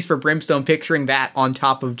of, at least for Brimstone, picturing that on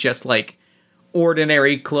top of just, like,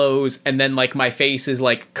 ordinary clothes, and then, like, my face is,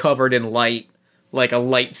 like, covered in light, like a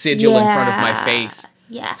light sigil in front of my face.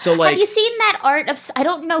 Yeah. So, like, have you seen that art of... I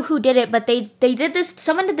don't know who did it, but they did this...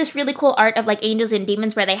 Someone did this really cool art of, like, angels and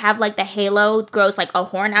demons where they have, like, the halo grows, like, a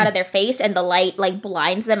horn out of their face, and the light, like,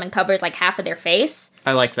 blinds them and covers, like, half of their face.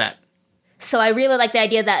 I like that. So I really like the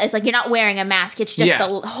idea that it's, like, you're not wearing a mask. It's just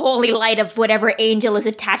the holy light of whatever angel is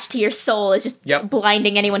attached to your soul is just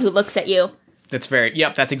blinding anyone who looks at you. That's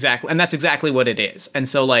exactly what it is. And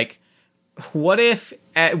so, like, what if,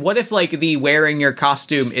 like, the wearing your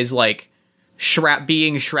costume is, like,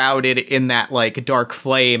 being shrouded in that, like, dark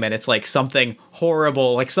flame, and it's, like, something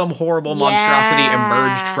horrible, like, some horrible monstrosity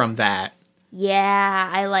emerged from that.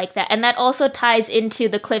 Yeah, I like that. And that also ties into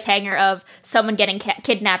the cliffhanger of someone getting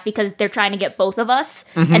kidnapped because they're trying to get both of us.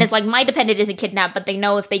 Mm-hmm. And it's like, my dependent isn't kidnapped, but they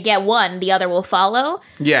know if they get one, the other will follow.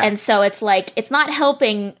 Yeah. And so it's like, it's not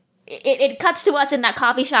helping... It cuts to us in that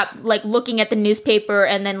coffee shop, like, looking at the newspaper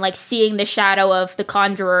and then, like, seeing the shadow of the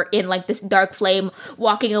Conjurer in, like, this dark flame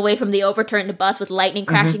walking away from the overturned bus with lightning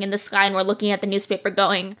crashing in the sky, and we're looking at the newspaper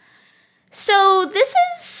going, so this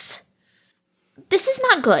is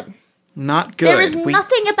not good. Not good. There is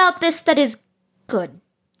nothing about this that is good.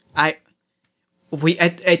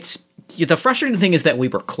 It's the frustrating thing is that we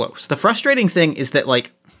were close. The frustrating thing is that,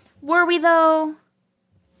 like... Were we, though?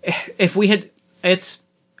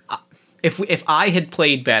 If I had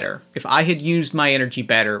played better, if I had used my energy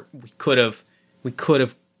better, we could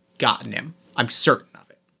have gotten him. I'm certain of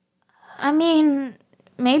it. I mean,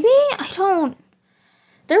 maybe? I don't...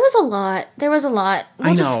 There was a lot. There was a lot.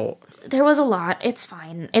 I know. There was a lot. It's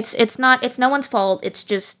fine. It's no one's fault. It's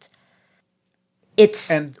just...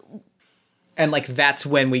 It's... And like, that's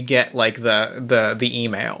when we get, like, the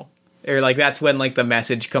email. Or, like, that's when, like, the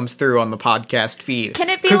message comes through on the podcast feed. Can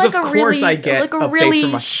it be, like, a really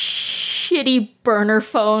shitty burner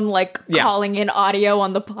phone, like, calling in audio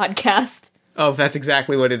on the podcast? Oh, that's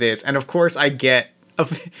exactly what it is. And, of course, I get...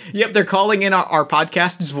 Yep, they're calling in our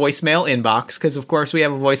podcast's voicemail inbox, because, of course, we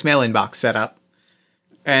have a voicemail inbox set up.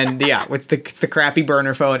 And, yeah, it's the crappy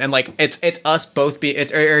burner phone. And, like, it's us both...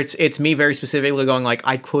 It's me very specifically going, like,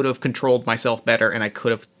 I could have controlled myself better, and I could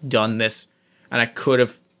have done this, and I could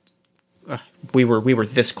have... we were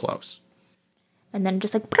this close. And then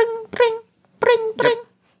just like pring, pring, pring, pring.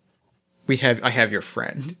 Yep. I have your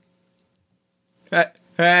friend.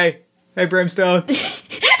 Hey, Brimstone.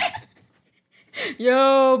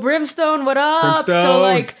 Yo, Brimstone, what up? Brimstone. So,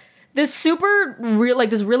 like, this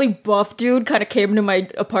this really buff dude kind of came into my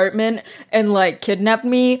apartment and, like, kidnapped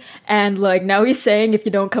me, and, like, now he's saying if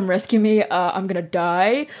you don't come rescue me, I'm gonna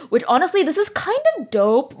die, which, honestly, this is kind of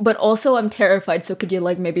dope, but also I'm terrified, so could you,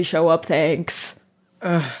 like, maybe show up? Thanks.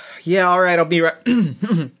 Yeah, alright, I'll be right...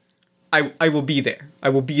 I will be there. I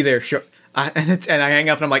will be there, sure. And I hang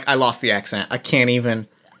up and I'm like, I lost the accent. I can't even...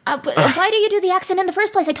 But why do you do the accent in the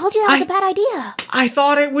first place? I told you that was a bad idea. I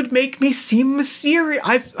thought it would make me seem mysterious.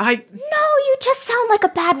 No, you just sound like a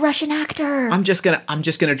bad Russian actor. I'm just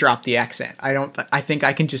gonna drop the accent. I think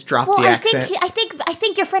I can just drop the accent. I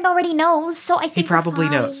think your friend already knows, so I think he probably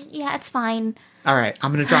knows. Yeah, it's fine. All right,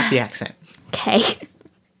 I'm gonna drop the accent. Okay.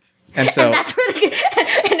 And that's where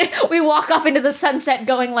and we walk off into the sunset,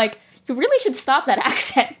 going like, "You really should stop that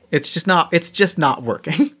accent." It's just not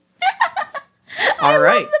working. All I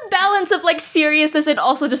right. love the balance of, like, seriousness and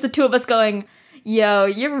also just the two of us going, yo,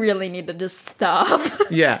 you really need to just stop.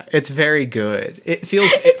 Yeah, it's very good. It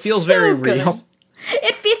feels so very good. real.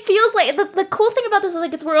 It feels like the cool thing about this is,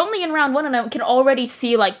 like, we're only in round 1 and I can already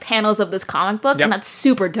see, like, panels of this comic book, and that's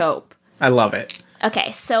super dope. I love it.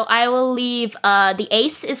 Okay, so I will leave. The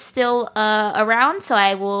ace is still around,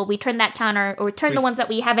 so we turn that counter, or turn the ones that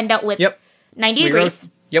we haven't dealt with. Yep. 90 degrees.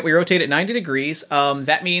 We rotate at 90 degrees.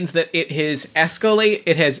 That means that it has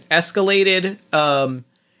escalated,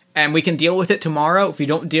 and we can deal with it tomorrow. If we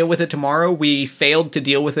don't deal with it tomorrow, we failed to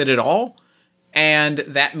deal with it at all. And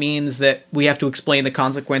that means that we have to explain the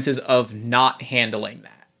consequences of not handling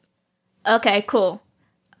that. Okay, cool.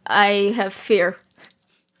 I have fear.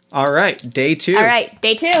 All right, day 2. All right,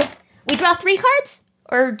 day 2. We draw 3 cards?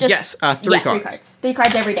 Or just... Yes, 3 cards. 3 cards. 3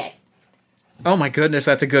 cards every day. Oh my goodness,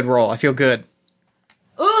 that's a good roll. I feel good.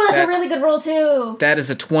 Ooh, that's a really good roll, too. That is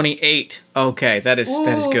a 28. Okay, that is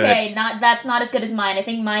good. Okay, that's not as good as mine. I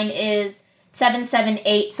think mine is 7, 7,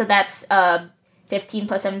 8, so that's 15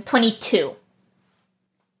 plus 7, 22.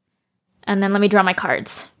 And then let me draw my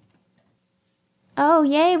cards. Oh,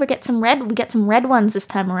 yay, we get some red ones this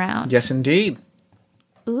time around. Yes, indeed.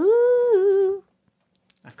 Ooh.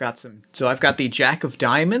 I've got the Jack of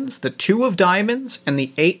Diamonds, the 2 of Diamonds, and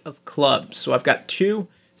the 8 of Clubs. So I've got two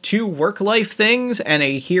work-life things and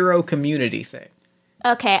a hero community thing.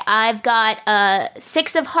 Okay, I've got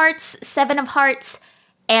 6 of Hearts, 7 of Hearts,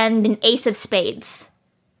 and an Ace of Spades.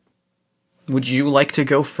 Would you like to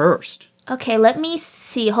go first? Okay, let me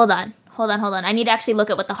see. Hold on. I need to actually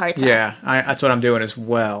look at what the hearts are. Yeah, that's what I'm doing as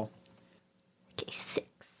well. Okay, 6.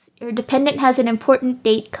 Your dependent has an important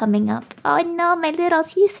date coming up. Oh no, my little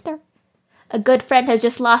sister. A good friend has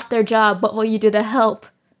just lost their job. What will you do to help?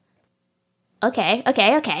 Okay.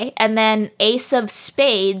 And then Ace of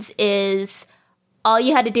Spades is all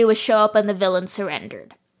you had to do was show up and the villain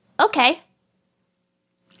surrendered. Okay.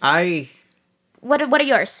 What are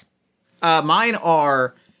yours? Mine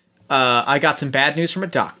are, I got some bad news from a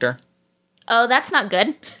doctor. Oh, that's not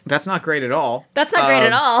good. That's not great at all. That's not great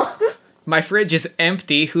at all. My fridge is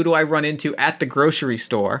empty. Who do I run into at the grocery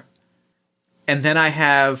store? And then I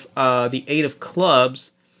have the 8 of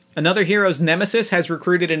Clubs. Another hero's nemesis has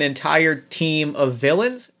recruited an entire team of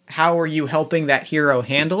villains. How are you helping that hero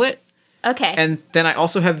handle it? Okay. And then I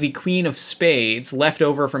also have the Queen of Spades left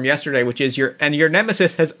over from yesterday, which is your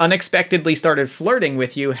nemesis has unexpectedly started flirting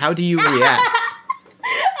with you. How do you react?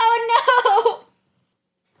 Oh no!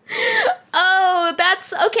 Oh,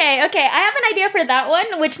 that's okay. Okay, I have an idea for that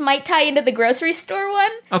one, which might tie into the grocery store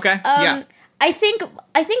one. Okay. Yeah. I think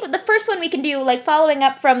the first one we can do, like, following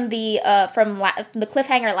up from the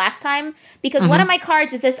cliffhanger last time, because one of my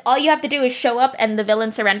cards is just all you have to do is show up and the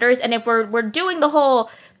villain surrenders, and if we're doing the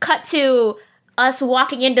whole cut to us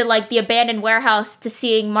walking into, like, the abandoned warehouse to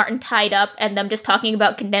seeing Martin tied up and them just talking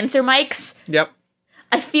about condenser mics. Yep.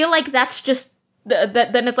 I feel like that's just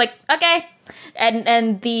then it's like, okay,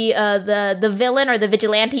 and the villain or the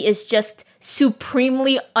vigilante is just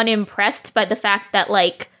supremely unimpressed by the fact that,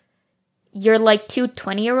 like, you're like 2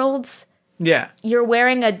 20-year-olds. Yeah. You're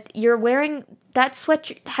wearing that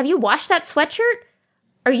sweatshirt. Have you washed that sweatshirt?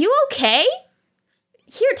 Are you okay?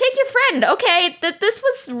 Here, take your friend. Okay, this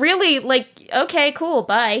was really, like, okay, cool,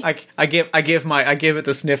 bye. I give it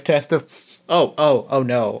the sniff test of, oh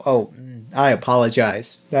no, I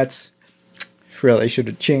apologize. That's really should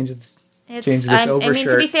have changed this overshirt. I mean,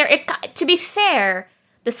 to be fair,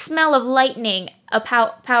 the smell of lightning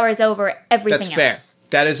powers over everything else. That's fair.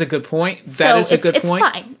 That is a good point. It's fine.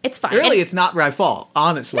 It's fine. Really, it's not my fault,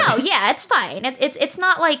 honestly. No, yeah, it's fine. It's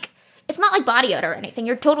not like body odor or anything.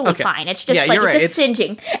 You're totally fine. It's just just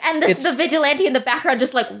singeing. And the vigilante in the background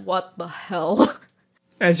just like, what the hell?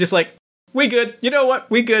 And it's just like, we good. You know what?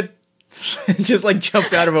 We good. Just like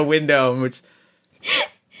jumps out of a window, which. Because,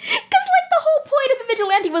 like, the whole point of the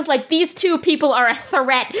vigilante was, like, these 2 people are a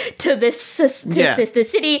threat to this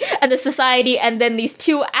city and the society, and then these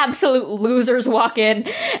 2 absolute losers walk in,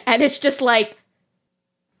 and it's just like,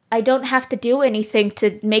 I don't have to do anything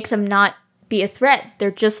to make them not be a threat.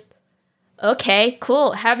 They're just, okay,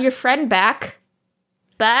 cool, have your friend back.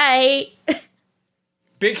 Bye.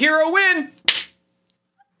 Big hero win!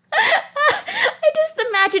 I just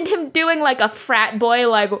imagined him doing, like, a frat boy,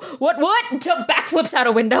 like, what? Jump backflips out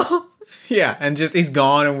a window. Yeah, and just, he's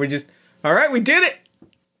gone, and we're just, all right, we did it!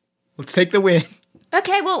 Let's take the win.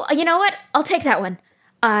 Okay, well, you know what? I'll take that one.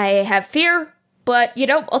 I have fear, but,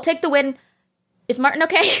 I'll take the win. Is Martin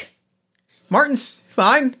okay? Martin's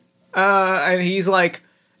fine. And he's like,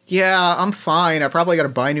 yeah, I'm fine. I probably gotta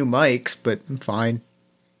buy new mics, but I'm fine.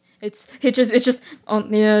 It's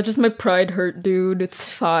just my pride hurt, dude.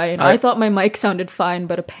 It's fine. I thought my mic sounded fine,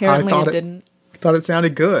 but apparently it didn't. I thought it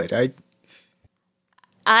sounded good.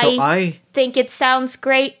 I think it sounds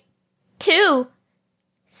great, too,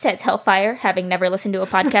 says Hellfire, having never listened to a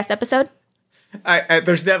podcast episode.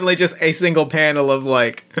 There's definitely just a single panel of,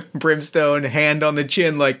 like, Brimstone, hand on the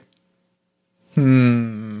chin, like,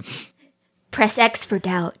 Press X for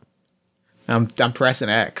doubt. I'm pressing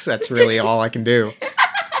X. That's really all I can do.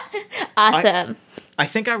 Awesome. I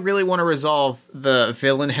think I really want to resolve the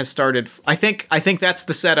villain has started. I think that's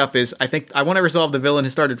the setup. I want to resolve the villain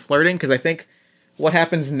has started flirting, because I think what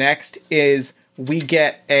happens next is we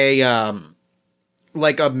get a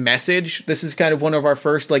like a message. This is kind of one of our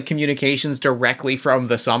first like communications directly from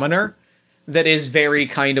the summoner. That is very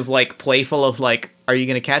kind of like playful of like, are you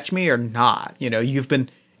going to catch me or not? You know, you've been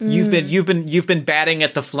batting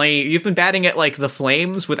at the flame. You've been batting at like the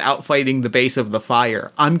flames without fighting the base of the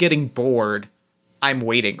fire. I'm getting bored. I'm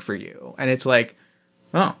waiting for you. And it's like,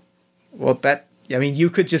 oh, well, you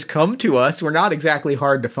could just come to us. We're not exactly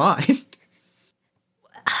hard to find.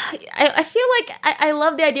 I feel like I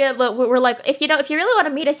love the idea that we're like, if you really want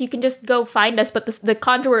to meet us, you can just go find us. But the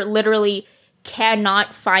Conjurer literally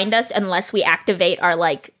cannot find us unless we activate our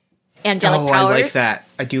like angelic powers. I like that.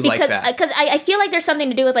 I do like that. Because I feel like there's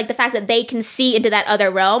something to do with like the fact that they can see into that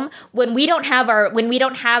other realm when we don't have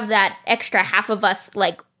that extra half of us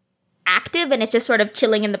like active, and it's just sort of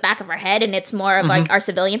chilling in the back of our head, and it's more of like our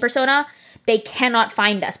civilian persona. They cannot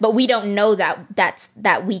find us, but we don't know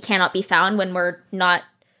that we cannot be found when we're not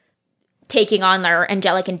taking on our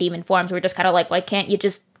angelic and demon forms. We're just kind of like, why can't you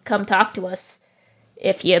just come talk to us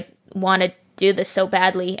if you want to do this so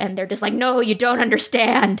badly? And they're just like, no, you don't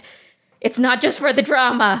understand. It's not just for the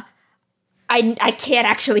drama. I can't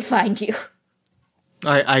actually find you.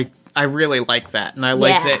 I really like that, and I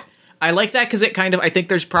like that. I like that because it kind of, I think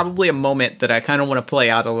there's probably a moment that I kind of want to play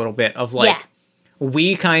out a little bit of like,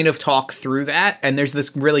 we kind of talk through that, and there's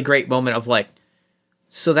this really great moment of like,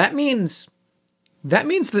 so that means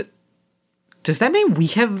that, does that mean we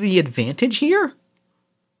have the advantage here?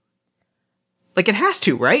 Like, it has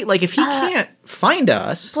to, right? Like, if he can't find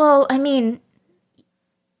us... Well, I mean,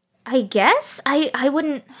 I guess? I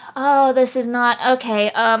wouldn't... Oh, this is not...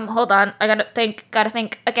 Okay, hold on. I gotta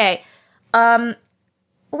think. Okay.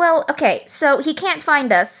 Well, okay, so he can't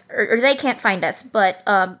find us, or they can't find us, but,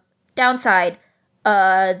 downside,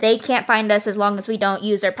 they can't find us as long as we don't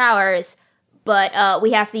use their powers, but,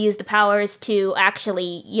 we have to use the powers to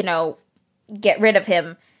actually, get rid of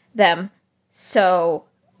them. So,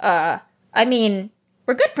 I mean,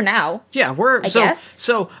 we're good for now. Yeah, I guess.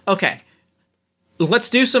 So, okay. Let's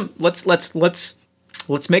do some, let's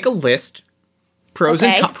make a list. Pros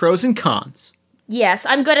and cons. Yes,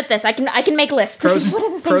 I'm good at this. I can make lists. This is one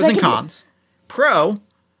of the things pros and cons. Do. Pro,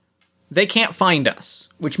 they can't find us,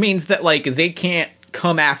 which means that like they can't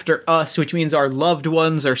come after us, which means our loved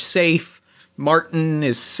ones are safe. Martin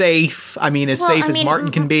is safe. I mean, safe as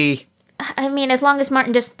Martin can be. I mean, as long as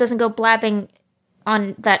Martin just doesn't go blabbing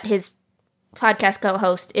on that his podcast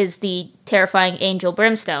co-host is the terrifying Angel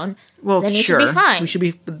Brimstone, then he should be fine. We should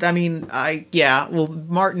be. I mean, well,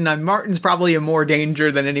 Martin's probably in more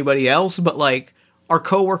danger than anybody else, but like our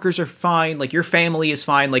coworkers are fine. Like your family is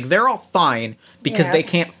fine. Like they're all fine because they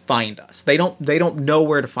can't find us. They don't know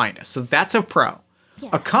where to find us. So that's a pro. Yeah.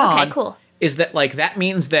 A con is that like that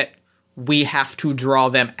means that we have to draw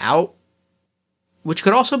them out, which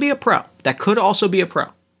could also be a pro. That could also be a pro.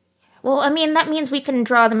 Well, I mean, that means we can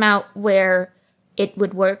draw them out where it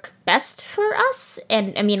would work best for us.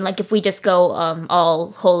 And, I mean, like, if we just go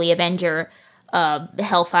all Holy Avenger,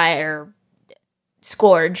 Hellfire,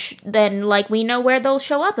 Scourge, then, like, we know where they'll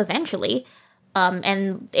show up eventually.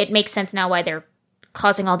 And it makes sense now why they're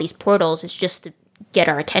causing all these portals. It's just to get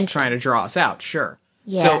our attention. Trying to draw us out, sure.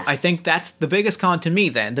 Yeah. So I think that's the biggest con to me,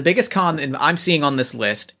 then. The biggest con I'm seeing on this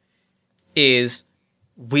list is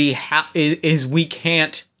we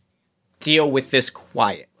can't deal with this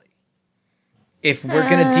quietly. If we're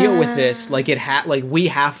gonna deal with this, like we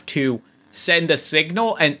have to send a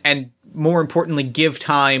signal and more importantly give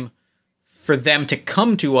time for them to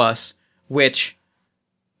come to us, which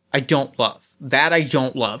I don't love. That I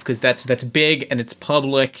don't love, because that's big and it's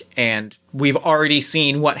public, and we've already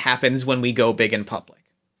seen what happens when we go big in public.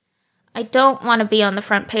 I don't want to be on the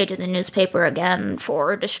front page of the newspaper again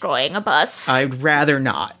for destroying a bus. I'd rather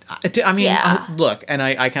not. I mean, look, and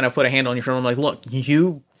I kind of put a hand on your shoulder. I'm like, look,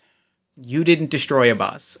 you didn't destroy a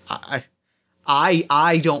bus.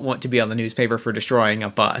 I don't want to be on the newspaper for destroying a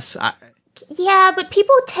bus. Yeah, but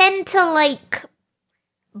people tend to, like,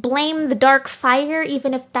 blame the dark fire,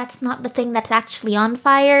 even if that's not the thing that's actually on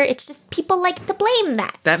fire. It's just people like to blame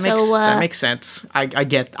that. That makes sense. I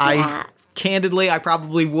get. Yeah. Candidly, I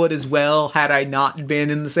probably would as well had I not been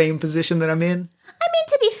in the same position that I'm in. I mean,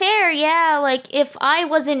 to be fair, yeah, like, if I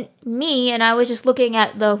wasn't me and I was just looking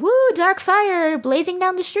at the, dark fire blazing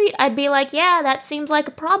down the street, I'd be like, yeah, that seems like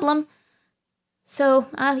a problem. So,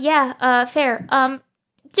 fair.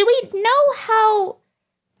 Do we know how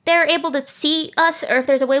they're able to see us, or if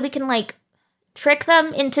there's a way we can, like, trick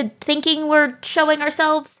them into thinking we're showing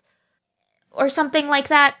ourselves, or something like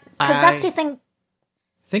that. Because that's the thing.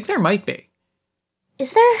 I think there might be.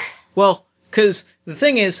 Is there? Well, because the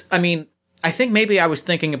thing is, I mean, I think maybe I was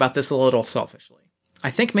thinking about this a little selfishly. I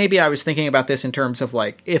think maybe I was thinking about this in terms of,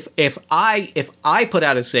 like, if I put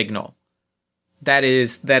out a signal that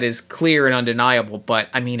is clear and undeniable, but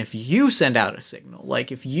I mean, if you send out a signal,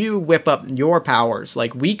 like if you whip up your powers,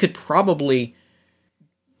 like we could probably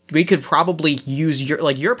use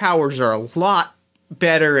your powers are a lot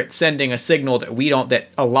better at sending a signal that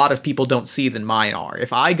a lot of people don't see than mine are.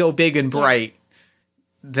 If I go big and bright,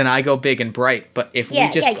 then I go big and bright. But if we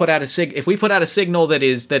just put out a signal that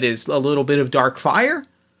is a little bit of dark fire,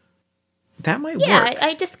 that might work. Yeah,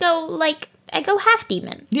 I just go I go half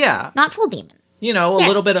demon. Yeah, not full demon. You know, a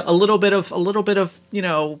little bit of you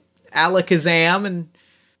know, Alakazam, and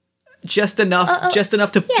just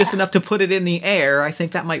enough to put it in the air. I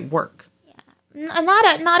think that might work.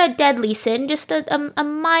 Not a deadly sin, just a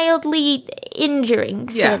mildly injuring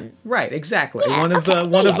sin. Yeah, right, exactly. Yeah, one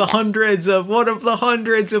of the hundreds of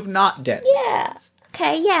not deadly sins.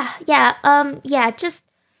 Okay,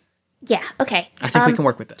 okay. I think we can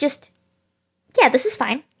work with this. This is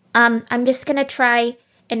fine. I'm just gonna try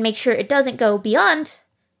and make sure it doesn't go beyond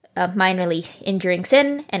a minorly injuring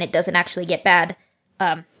sin, and it doesn't actually get bad.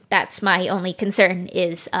 That's my only concern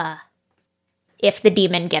is, if the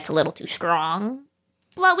demon gets a little too strong,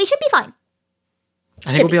 well, we should be fine.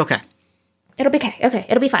 I think we'll be okay. It'll be okay. Okay,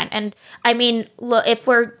 it'll be fine. And I mean, look, if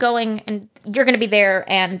we're going and you're going to be there,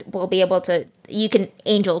 and we'll be able to, you can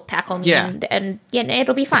angel tackle me, and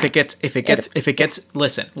it'll be fine.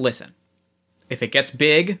 Listen. If it gets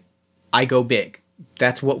big, I go big.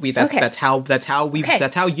 That's how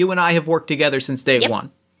you and I have worked together since day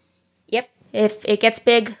one. Yep. If it gets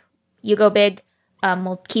big, you go big.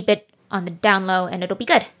 We'll keep it on the down low, and it'll be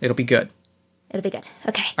good. It'll be good. Okay.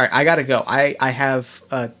 All right, I gotta go. I have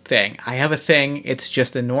a thing. It's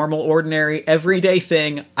just a normal, ordinary, everyday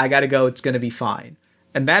thing. I gotta go. It's gonna be fine.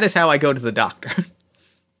 And that is how I go to the doctor.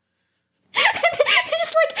 Just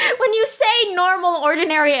like, when you say normal,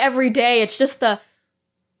 ordinary, everyday, it's just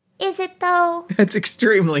is it though? It's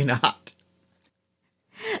extremely not.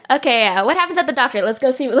 Okay, what happens at the doctor? Let's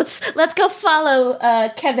go see. Let's go follow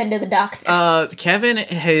Kevin to the doctor. Kevin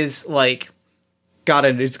has got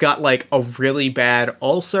a really bad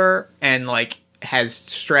ulcer, and has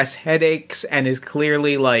stress headaches, and is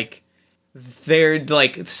clearly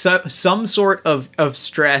some sort of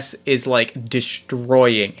stress is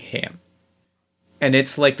destroying him, and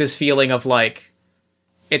it's this feeling of the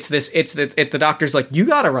doctor's you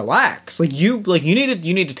gotta relax. You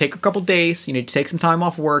need to take a couple days. You need to take some time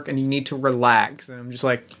off work, and you need to relax. And I'm just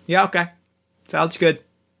yeah, okay. Sounds good.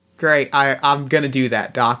 Great. I'm gonna do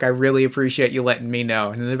that, Doc. I really appreciate you letting me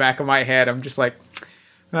know. And in the back of my head, I'm just I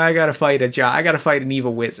gotta fight an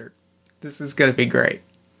evil wizard. This is gonna be great.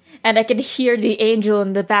 And I can hear the angel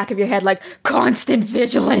in the back of your head constant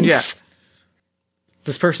vigilance. Yeah.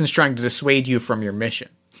 This person's trying to dissuade you from your mission.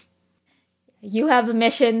 You have a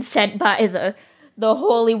mission sent by the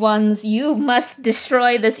holy ones. You must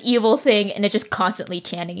destroy this evil thing, and it's just constantly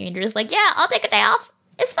chanting you, and you're just yeah, I'll take a day off.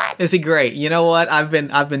 It's fine. It'd be great. You know what? I've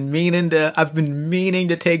been meaning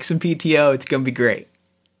to take some PTO. It's gonna be great.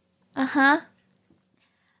 Okay.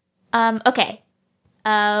 Okay,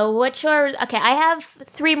 I have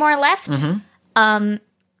 3 more left. Mm-hmm. And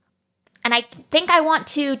I think I want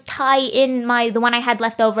to tie in the one I had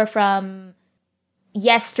left over from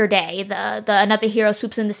yesterday, the another hero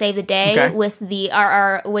swoops in to save the day, with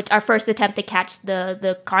our first attempt to catch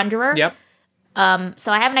the conjurer. Yep.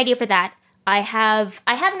 So I have an idea for that. I have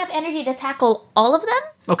enough energy to tackle all of them.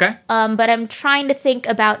 Okay. But I'm trying to think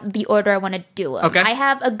about the order I want to do them. Okay. I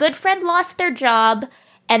have a good friend lost their job,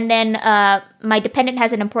 and then my dependent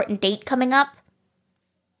has an important date coming up.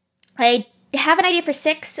 I have an idea for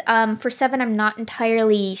 6. For 7, I'm not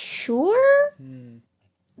entirely sure.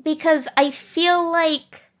 Because I feel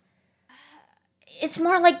it's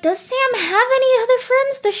more does Sam have any other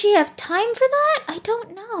friends? Does she have time for that? I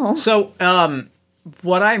don't know. So,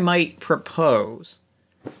 what I might propose,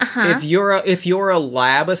 if you're a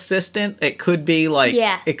lab assistant, it could be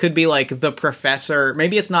the professor.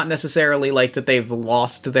 Maybe it's not necessarily that they've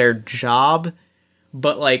lost their job,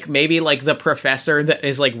 but maybe the professor that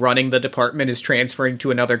is running the department is transferring to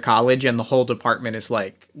another college, and the whole department is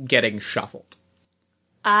getting shuffled.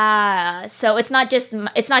 So it's not just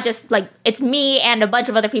it's me and a bunch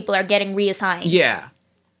of other people are getting reassigned. Yeah.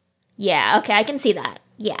 Yeah, okay, I can see that.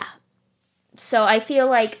 Yeah. So I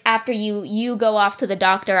feel after you go off to the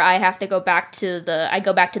doctor, I go back to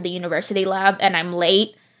the university lab, and I'm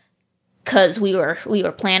late. because we were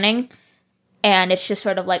planning, and it's just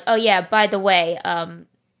sort of like, oh yeah, by the way,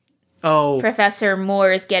 Professor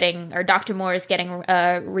Moore is getting, or Dr. Moore is getting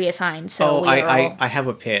reassigned. So I have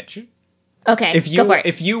a pitch. Okay, go for it.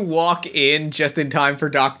 If you walk in just in time for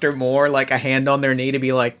Dr. Moore, like a hand on their knee to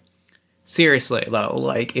be like, seriously, though,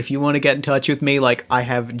 like, if you want to get in touch with me, like, I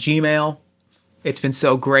have Gmail. It's been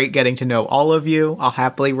so great getting to know all of you. I'll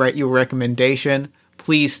happily write you a recommendation.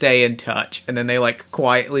 Please stay in touch. And then they, like,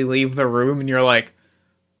 quietly leave the room, and you're like,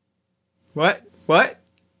 what?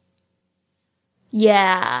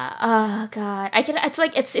 Yeah. Oh god. I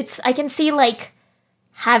can see, like,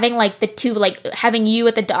 having, like, the two, like, having you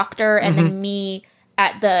at the doctor and then me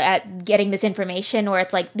at getting this information, where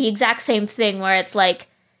it's, like, the exact same thing, where it's, like,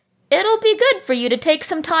 it'll be good for you to take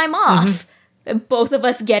some time off. Both of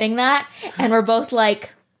us getting that, and we're both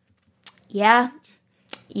like, yeah,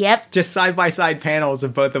 yep. Just side-by-side panels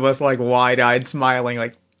of both of us, like, wide-eyed smiling,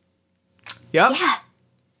 like, yep. Yeah.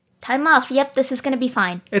 Time off. Yep, this is gonna be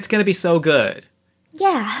fine. It's gonna be so good.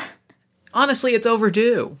 Yeah. Honestly, it's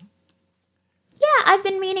overdue. Yeah, I've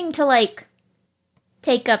been meaning to, like,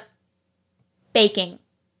 take up baking.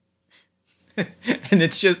 And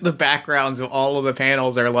it's just the backgrounds of all of the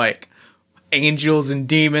panels are like angels and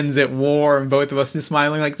demons at war, and both of us just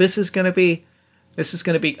smiling like, this is gonna be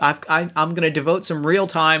I'm gonna devote some real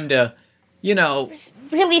time to, you know,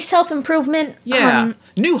 really self-improvement. Yeah,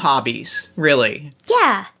 new hobbies, really.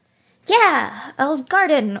 Yeah, I'll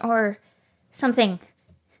garden or something.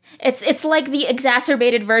 It's like the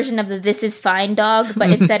exacerbated version of the This Is Fine dog,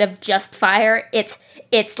 but instead of just fire, it's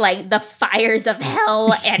like the fires of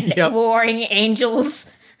hell and warring angels.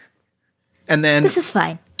 And then This Is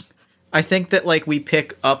Fine. I think that, like, we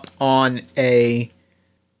pick up on I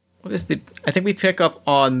think we pick up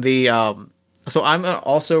on the so I'm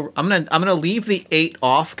gonna leave the 8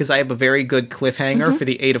 off because I have a very good cliffhanger for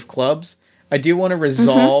the 8 of clubs. I do want to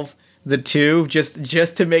resolve the 2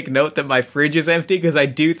 just to make note that my fridge is empty, because I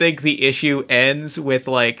do think the issue ends with,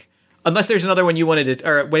 like, unless there's another one you wanted to,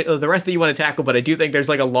 or the rest that you want to tackle, but I do think there's,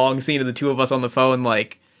 like, a long scene of the 2 of us on the phone,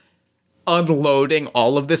 like, unloading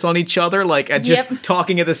all of this on each other, like, and just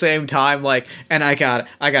talking at the same time, like, and I got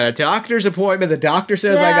a doctor's appointment. The doctor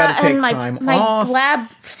says I got to take time off. My lab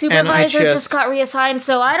supervisor just got reassigned,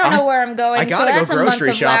 so I don't know where I'm going. I gotta go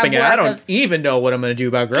grocery shopping, and I don't even know what I'm going to do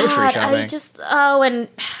about grocery shopping. And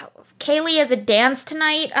Kaylee has a dance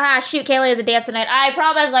tonight. Kaylee has a dance tonight. I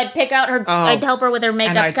promised I'd pick out her. I'd help her with her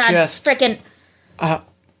makeup. Frickin'.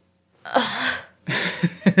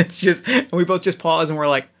 It's just, and we both just pause and we're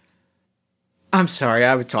like, I'm sorry,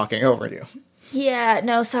 I was talking over you. Yeah,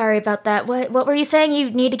 no, sorry about that. What were you saying? You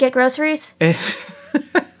need to get groceries?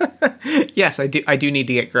 Yes, I do. I do need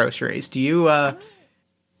to get groceries. Do you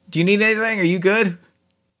need anything? Are you good?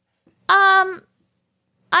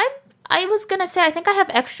 I was gonna say, I think I have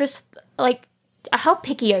extras. Like, how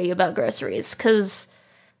picky are you about groceries? Because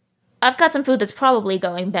I've got some food that's probably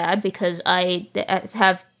going bad because I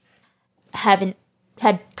haven't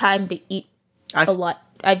had time to eat a lot.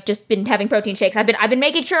 I've just been having protein shakes. I've been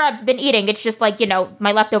making sure I've been eating. It's just like,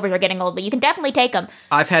 my leftovers are getting old, but you can definitely take them.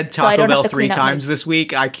 I've had Taco Bell 3 times this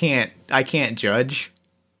week. I can't judge.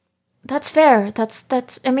 That's fair.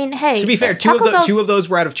 That's. I mean, hey. To be fair, two of those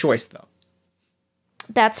were out of choice, though.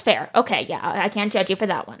 That's fair. Okay, yeah, I can't judge you for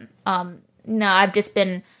that one. No, I've just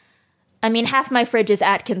been. I mean, half my fridge is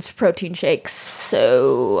Atkins protein shakes,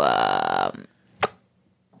 so. I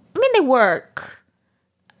mean, they work,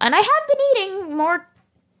 and I have been eating more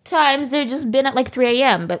times. They've just been at like 3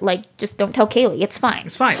 a.m. But like, just don't tell Kaylee. It's fine.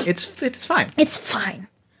 It's fine. It's fine. It's fine.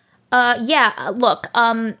 Yeah. Look.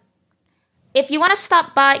 If you want to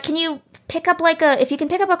stop by, can you pick up if you can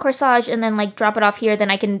pick up a corsage and then like drop it off here,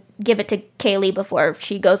 then I can give it to Kaylee before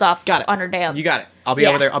she goes off on her dance. You got it. I'll be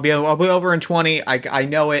over there. I'll be over in 20. I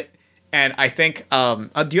know it. And I think, do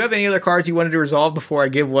you have any other cards you wanted to resolve before I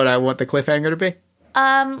give what I want the cliffhanger to be?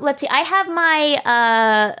 Let's see. I have my,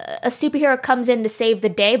 a superhero comes in to save the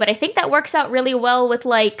day, but I think that works out really well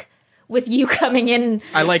with you coming in.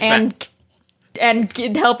 I like that. And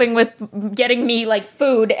helping with getting me, like,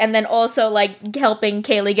 food, and then also, like, helping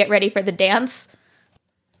Kaylee get ready for the dance.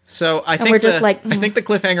 So I think I think the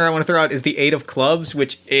cliffhanger I want to throw out is the 8 of clubs,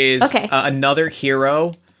 which is another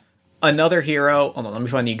hero. Hold on, let me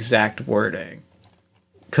find the exact wording.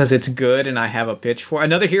 Because it's good and I have a pitch for it.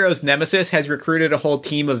 Another hero's nemesis has recruited a whole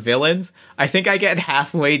team of villains. I think I get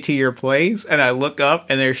halfway to your place, and I look up,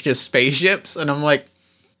 and there's just spaceships, and I'm like,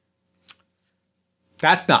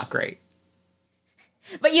 that's not great.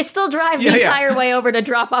 But you still drive the entire way over to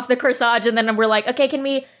drop off the corsage, and then we're like, okay, can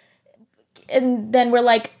we... And then we're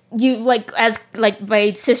like, you, like, as, like,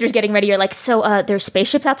 my sister's getting ready, you're like, so, there's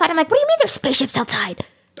spaceships outside? I'm like, what do you mean there's spaceships outside?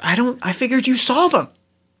 I figured you saw them.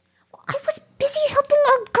 I was busy helping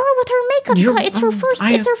a girl with her makeup cut.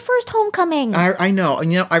 It's her first homecoming. I know.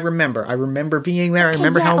 I remember being there. I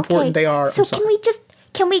remember how important they are. So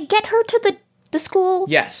can we get her to the school?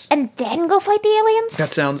 Yes. And then go fight the aliens?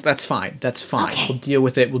 That's fine. That's fine. Okay. We'll deal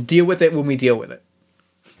with it. We'll deal with it when we deal with it.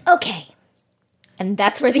 Okay. And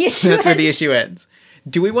that's where the issue ends. That's where the issue ends.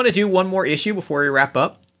 Do we want to do one more issue before we wrap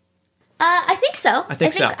up? I think so. I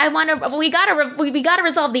think so. I want to. We gotta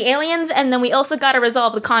resolve the aliens, and then we also gotta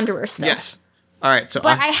resolve the Conjurer stuff. Yes. All right. So,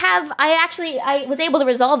 but I was able to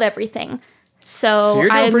resolve everything. So you're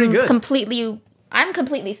doing pretty good. I'm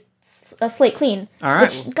completely slate clean. All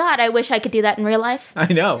right. Which, God, I wish I could do that in real life.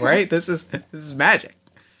 I know, right? This is magic.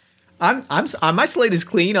 My slate is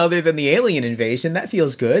clean, other than the alien invasion. That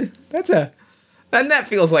feels good. That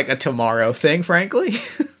feels like a tomorrow thing, frankly.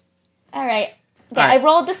 All right. Yeah, I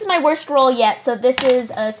rolled. This is my worst roll yet, so this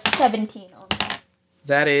is a 17 only.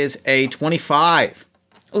 That is a 25.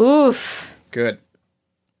 Oof. Good.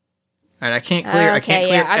 All right, I can't clear. Okay, I can't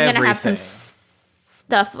clear I'm everything. gonna have some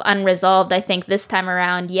stuff unresolved. I think this time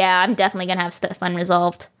around. Yeah, I'm definitely gonna have stuff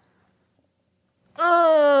unresolved.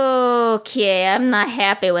 Okay, I'm not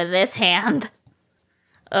happy with this hand.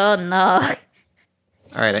 Oh no.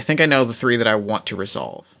 All right, I think I know the 3 that I want to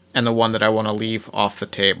resolve, and the one that I want to leave off the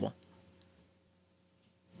table.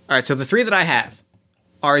 All right, so the 3 that I have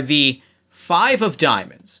are the 5 of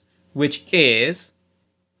diamonds, which is,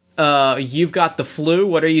 you've got the flu.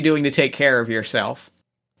 What are you doing to take care of yourself?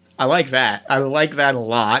 I like that. I like that a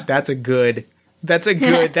lot. That's a good,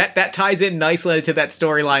 that ties in nicely to that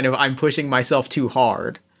storyline of I'm pushing myself too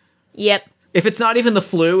hard. Yep. If it's not even the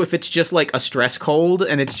flu, if it's just like a stress cold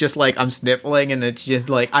and it's just like I'm sniffling and it's just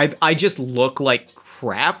like I just look like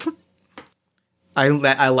crap. I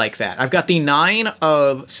like that. I've got the 9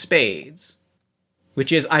 of spades,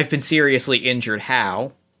 which is I've been seriously injured.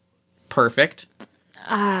 How? Perfect.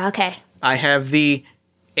 Okay. I have the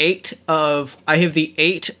 8 of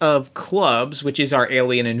clubs, which is our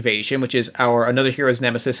alien invasion, which is another hero's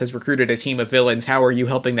nemesis has recruited a team of villains. How are you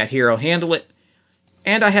helping that hero handle it?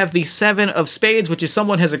 And I have the 7 of spades, which is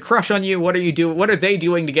someone has a crush on you. What are you doing? What are they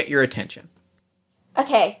doing to get your attention?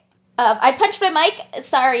 Okay. I punched my mic.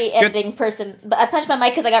 Sorry, editing person. But I punched my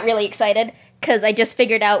mic because I got really excited. Because I just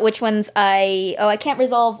figured out which ones I can't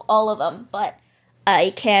resolve all of them. But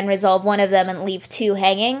I can resolve one of them and leave 2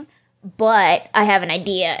 hanging. But I have an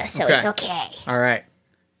idea, so it's okay. All right.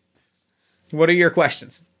 What are your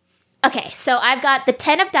questions? Okay, so I've got the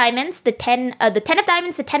 10 of diamonds, the 10 of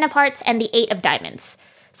diamonds, the 10 of hearts, and the 8 of diamonds.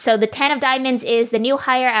 So the 10 of diamonds is the new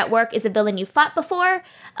hire at work is a villain you fought before.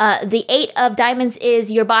 The 8 of diamonds is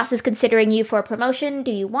your boss is considering you for a promotion.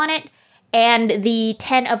 Do you want it? And the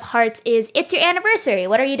 10 of hearts is it's your anniversary.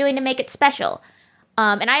 What are you doing to make it special?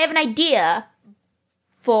 And I have an idea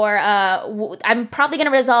for I'm probably going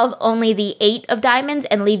to resolve only the 8 of diamonds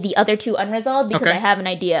and leave the other 2 unresolved because I have an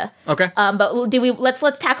idea. Okay. But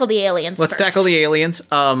let's tackle the aliens Let's first. tackle the aliens.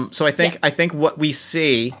 So I think what we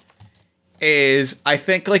see is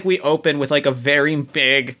like we open with like a very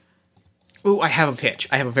big. Ooh, I have a pitch.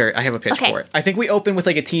 I have a pitch for it. I think we open with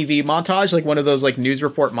like a TV montage, like one of those like news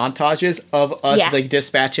report montages of us like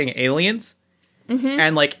dispatching aliens. Mm-hmm.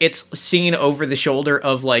 And like it's seen over the shoulder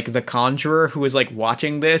of like the Conjurer who is like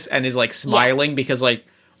watching this and is like smiling because like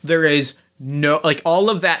there is no like all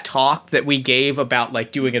of that talk that we gave about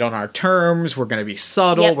like doing it on our terms, we're going to be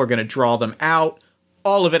subtle, we're going to draw them out.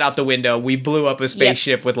 All of it out the window. We blew up a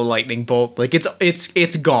spaceship with a lightning bolt. Like it's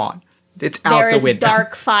gone. It's out the window. There's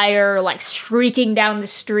dark fire like streaking down the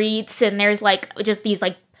streets, and there's like just these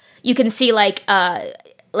like you can see like I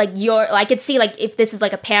could see like if this is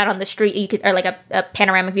like a pan on the street, you could or like a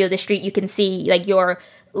panoramic view of the street, you can see like your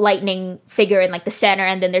lightning figure in like the center,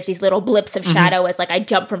 and then there's these little blips of shadow as like I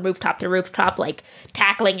jump from rooftop to rooftop, like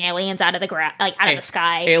tackling aliens out of the ground, like out of the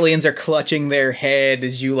sky. Aliens are clutching their head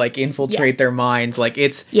as you like infiltrate their minds. Like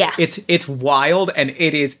it's wild, and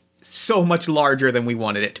it is so much larger than we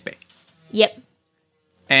wanted it to be. Yep.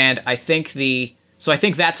 And I think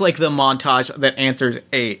that's like the montage that answers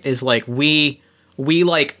 8 is like we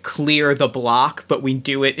like clear the block, but we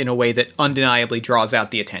do it in a way that undeniably draws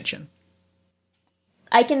out the attention.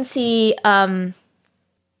 I can see, and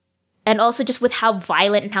also just with how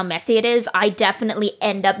violent and how messy it is, I definitely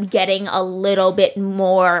end up getting a little bit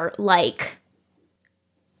more, like,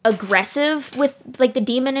 aggressive with, like, the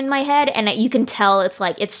demon in my head, and you can tell it's,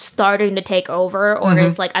 like, it's starting to take over, or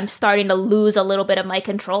it's, like, I'm starting to lose a little bit of my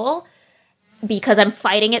control because I'm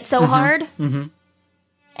fighting it so hard. Mm-hmm.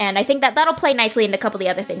 And I think that'll play nicely into a couple of the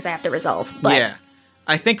other things I have to resolve. But. Yeah.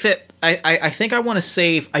 I think that I think I want to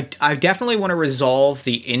save. I definitely want to resolve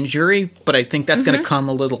the injury, but I think that's going to come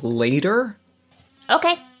a little later.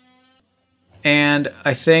 Okay. And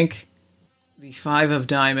I think the 5 of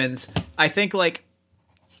diamonds. I think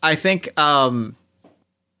I think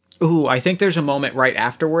there's a moment right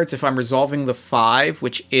afterwards if I'm resolving the 5,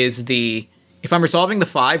 which is if I'm resolving the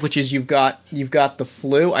 5, which is you've got the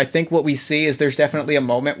flu. I think what we see is there's definitely a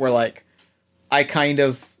moment where like I kind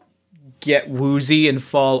of get woozy and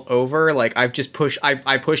fall over. Like I've just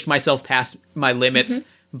I pushed myself past my limits,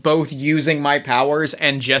 both using my powers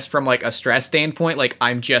and just from like a stress standpoint. Like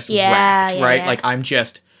I'm just wrecked, right? Yeah. Like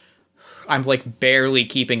I'm like barely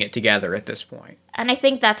keeping it together at this point. And I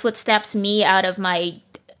think that's what snaps me out of my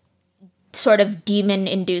sort of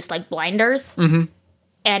demon-induced like blinders. Mm-hmm.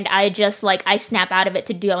 And I just like I snap out of it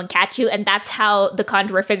to go and catch you, and that's how the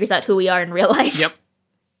Conjurer figures out who we are in real life.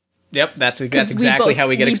 Yep, that's exactly how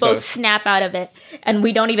we get exposed. We both snap out of it, and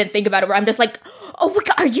we don't even think about it. Where I'm just like, "Oh, what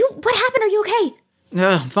happened? Are you okay?"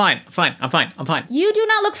 No, I'm fine. I'm fine. You do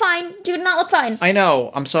not look fine. Do not look fine. I know.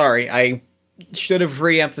 I'm sorry. I should have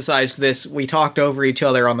re-emphasized this. We talked over each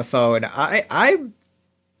other on the phone. I'm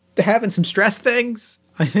having some stress things.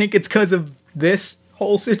 I think it's because of this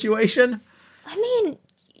whole situation. I mean,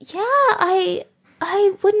 yeah,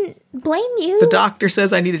 I wouldn't blame you. The doctor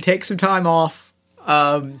says I need to take some time off.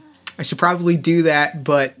 I should probably do that,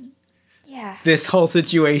 but yeah, this whole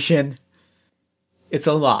situation, it's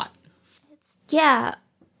a lot. Yeah.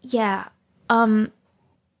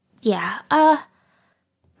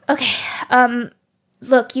 Okay.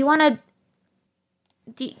 Look, you wanna...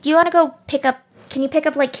 Do you wanna go pick up... Can you pick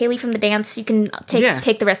up, like, Kaylee from the dance? You can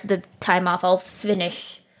take the rest of the time off. I'll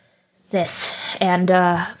finish this. And,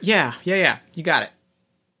 Yeah. You got it.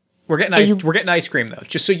 We're getting ice cream, though,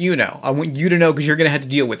 just so you know. I want you to know, because you're gonna have to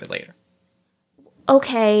deal with it later.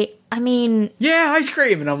 Okay, I mean... Yeah, ice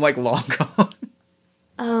cream! And I'm, like, long gone.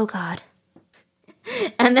 Oh, God.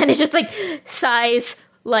 And then it's just, like, sighs,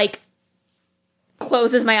 like...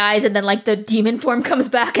 closes my eyes, and then like the demon form comes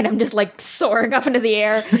back, and I'm just like soaring up into the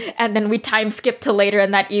air. And then we time skip to later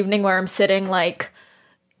in that evening where I'm sitting like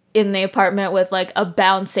in the apartment with like a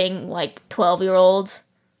bouncing like 12-year-old.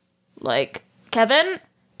 Like, Kevin,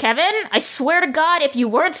 I swear to God, if you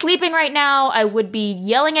weren't sleeping right now, I would be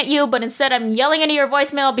yelling at you, but instead I'm yelling into your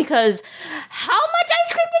voicemail because how much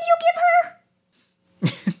ice cream did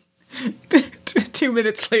you give her? 2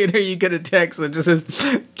 minutes later, you get a text that just says,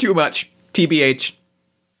 too much. TBH.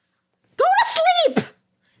 Go to sleep!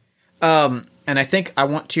 And I think I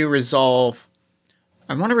want to resolve...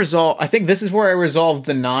 I think this is where I resolved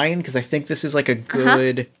the 9, because I think this is like a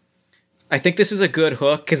good... I think this is a good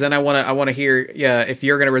hook, because then I want to hear if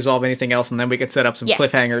you're going to resolve anything else, and then we could set up some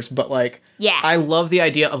cliffhangers. But like, I love the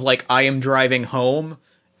idea of like, I am driving home,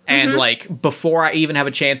 and like, before I even have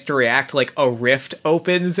a chance to react, like a rift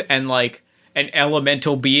opens, and like, an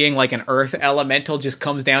elemental being, like an earth elemental, just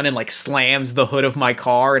comes down and like slams the hood of my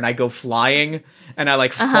car, and I go flying, and I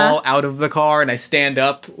like fall out of the car, and I stand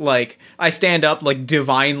up like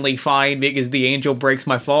divinely fine because the angel breaks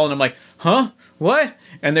my fall, and I'm like, huh? What?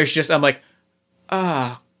 And I'm like,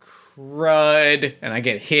 crud, and I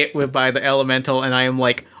get hit by the elemental, and I am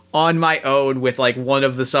like on my own with like one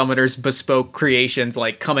of the summoner's bespoke creations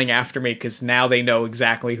like coming after me, because now they know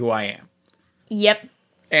exactly who I am. Yep.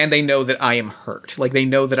 And they know that I am hurt. Like, they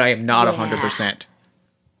know that I am not 100%.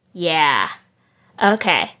 Yeah.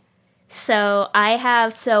 Okay. So,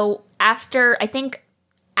 after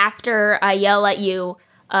I yell at you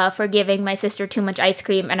for giving my sister too much ice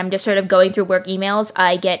cream, and I'm just sort of going through work emails,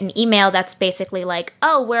 I get an email that's basically like,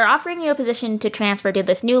 oh, we're offering you a position to transfer to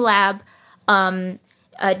this new lab. A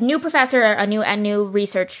new professor, a new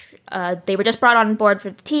research. They were just brought on board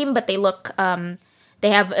for the team, but they look... They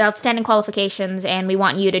have outstanding qualifications, and we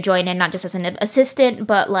want you to join in, not just as an assistant,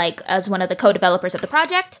 but like as one of the co-developers of the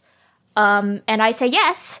project. And I say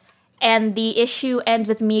yes, and the issue ends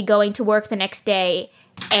with me going to work the next day,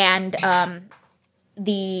 and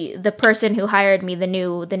the person who hired me, the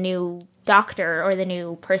new doctor or the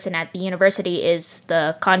new person at the university, is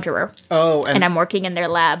the Conjurer. Oh, and I'm working in their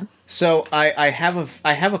lab. So I have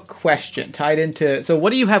a question tied into. So what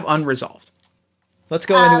do you have unresolved? Let's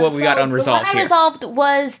go into what we got unresolved here.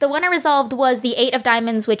 The one I resolved was the 8 of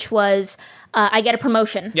diamonds, which was I get a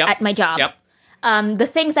promotion at my job. Yep. The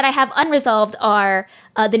things that I have unresolved are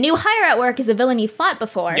the new hire at work is a villain you fought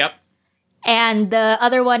before. Yep. And the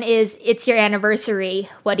other one is it's your anniversary.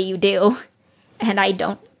 What do you do? And I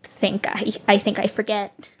don't think I think I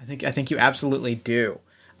forget. I think you absolutely do.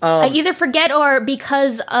 I either forget or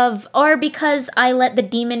because I let the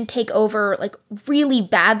demon take over like really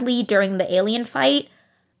badly during the alien fight,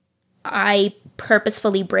 I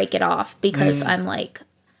purposefully break it off because I'm like,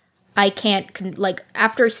 I can't, like,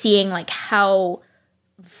 after seeing, like, how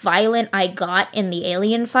violent I got in the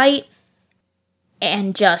alien fight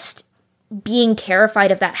and just being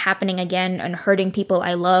terrified of that happening again and hurting people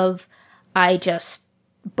I love, I just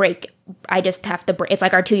have to break. It's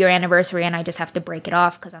like our 2-year anniversary and I just have to break it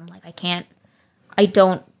off because I'm like, I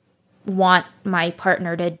don't want my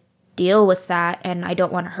partner to deal with that, and I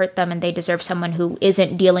don't want to hurt them, and they deserve someone who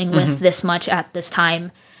isn't dealing with this much at this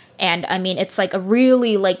time. And I mean, it's like a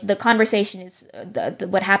really, like, the conversation is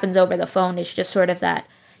what happens over the phone is just sort of that,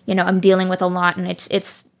 you know, I'm dealing with a lot, and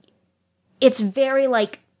it's very,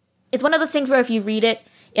 like, it's one of those things where if you read it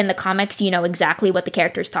in the comics, you know exactly what the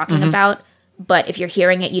character is talking about, but if you're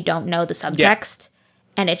hearing it, you don't know the subtext,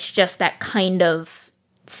 and it's just that kind of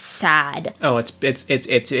sad. Oh,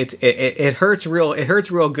 it hurts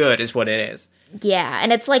real good is what it is. Yeah,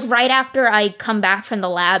 and it's like right after I come back from the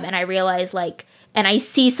lab and I realize, like, and I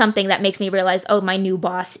see something that makes me realize, oh, my new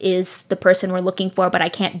boss is the person we're looking for, but I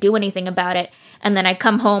can't do anything about it. And then I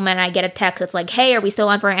come home and I get a text that's like, hey, are we still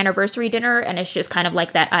on for our anniversary dinner? And it's just kind of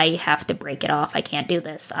like that, I have to break it off. I can't do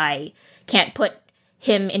this. I can't put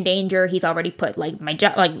him in danger. He's already put, like, my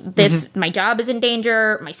job, like, this, my job is in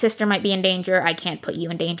danger. My sister might be in danger. I can't put you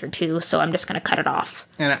in danger too, so I'm just going to cut it off.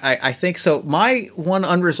 And I think so. My one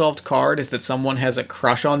unresolved card is that someone has a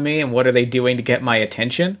crush on me, and what are they doing to get my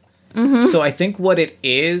attention? So I think what it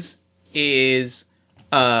is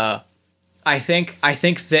I think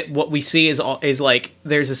that what we see is like,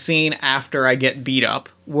 there's a scene after I get beat up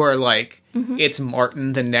where, like, it's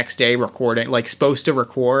Martin the next day recording, like, supposed to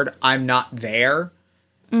record. I'm not there.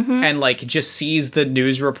 And, like, just sees the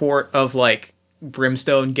news report of, like,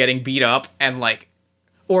 Brimstone getting beat up, and, like,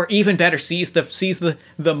 or even better, sees the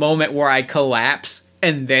moment where I collapse,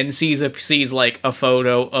 and then sees like a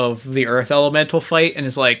photo of the Earth Elemental fight, and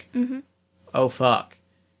is like, oh fuck.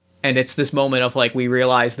 And it's this moment of, like, we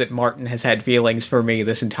realize that Martin has had feelings for me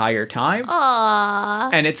this entire time. Aww.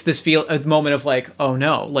 And it's this moment of, like, oh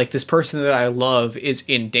no, like, this person that I love is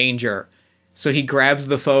in danger. So he grabs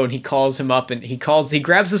the phone, he calls him up, and he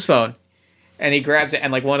grabs his phone, and he grabs it,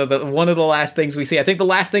 and, like, one of the last things we see, I think the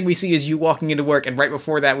last thing we see is you walking into work, and right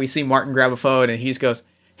before that we see Martin grab a phone, and he just goes,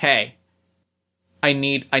 hey, I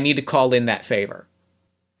need to call in that favor.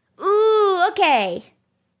 Ooh, okay.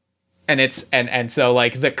 And it's and so,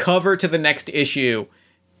 like, the cover to the next issue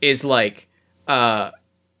is, like, the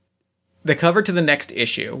cover to the next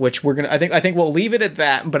issue, which we're gonna, I think we'll leave it at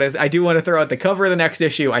that, but I do want to throw out the cover of the next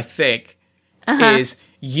issue, I think, is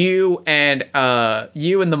you and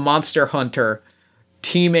the Monster Hunter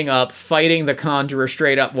teaming up, fighting the Conjurer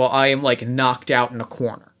straight up while I am, like, knocked out in a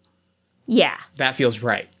corner. Yeah. That feels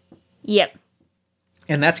right. Yep.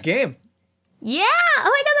 And that's game. Yeah! Oh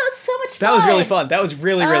my god, that was so much fun! That was really fun. That was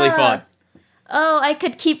really, really fun. Oh, I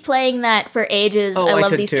could keep playing that for ages. I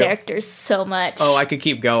love these characters so much. Oh, I could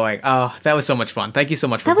keep going. Oh, that was so much fun. Thank you so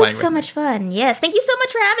much for playing with me. That was so much fun. Yes, thank you so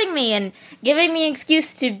much for having me and giving me an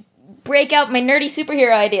excuse to break out my nerdy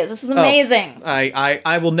superhero ideas. This was amazing.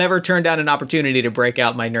 I will never turn down an opportunity to break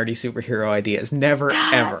out my nerdy superhero ideas. Never,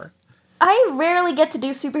 ever. I rarely get to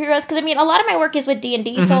do superheroes because, I mean, a lot of my work is with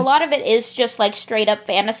D&D, so a lot of it is just, like, straight up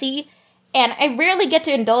fantasy. And I rarely get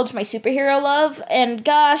to indulge my superhero love, and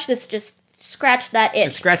gosh, this just scratched that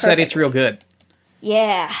itch. Scratch that itch real good.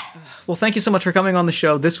 Yeah. Well, thank you so much for coming on the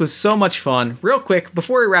show. This was so much fun. Real quick,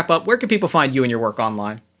 before we wrap up, where can people find you and your work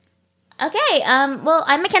online? Okay, well,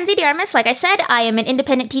 I'm Mackenzie DeArmas. Like I said, I am an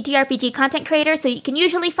independent TTRPG content creator, so you can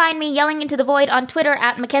usually find me yelling into the void on Twitter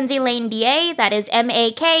at Mackenzie Lane DA. That is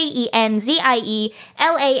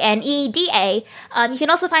MAKENZIELANEDA. You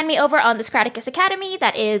can also find me over on the Scraticus Academy.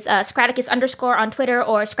 That is Scraticus _ on Twitter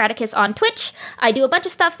or Scraticus on Twitch. I do a bunch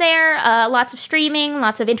of stuff there, lots of streaming,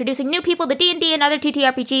 lots of introducing new people to D&D and other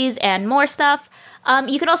TTRPGs, and more stuff.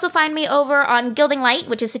 You can also find me over on Gilding Light,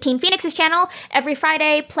 which is Satine Phoenix's channel, every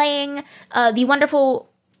Friday playing the wonderful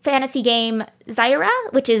fantasy game Zyra,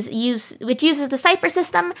 which uses the Cypher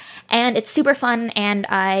system, and it's super fun, and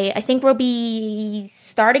I think we'll be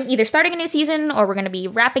starting a new season, or we're going to be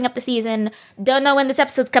wrapping up the season. Don't know when this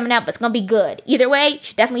episode's coming out, but it's going to be good. Either way, you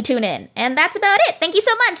should definitely tune in. And that's about it. Thank you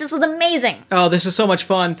so much. This was amazing. Oh, this was so much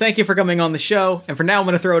fun. Thank you for coming on the show, and for now I'm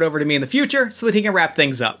going to throw it over to me in the future so that he can wrap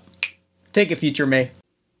things up. Take it, future me.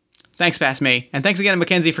 Thanks, past me. And thanks again to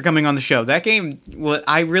Mackenzie for coming on the show. That game,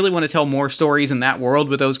 I really want to tell more stories in that world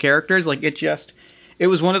with those characters. Like, it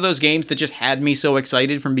was one of those games that just had me so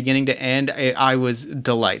excited from beginning to end. I was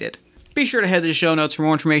delighted. Be sure to head to the show notes for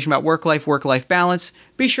more information about work-life balance.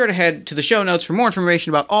 Be sure to head to the show notes for more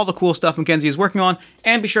information about all the cool stuff Mackenzie is working on.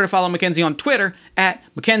 And be sure to follow Mackenzie on Twitter at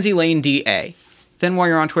MackenzieLaneDA. Then while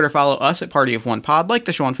you're on Twitter, follow us at Party of One Pod, like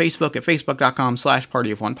the show on Facebook at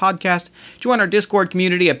facebook.com/partyofonepodcast, join our Discord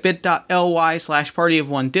community at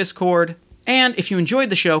bit.ly/partyofonediscord, and if you enjoyed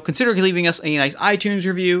the show, consider leaving us a nice iTunes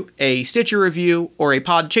review, a Stitcher review, or a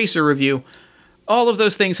Podchaser review. All of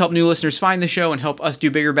those things help new listeners find the show and help us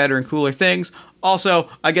do bigger, better, and cooler things. Also,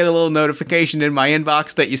 I get a little notification in my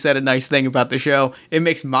inbox that you said a nice thing about the show. It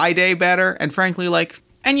makes my day better, and frankly,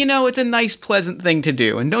 it's a nice, pleasant thing to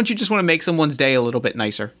do, and don't you just want to make someone's day a little bit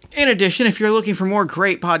nicer? In addition, if you're looking for more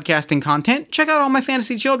great podcasting content, check out All My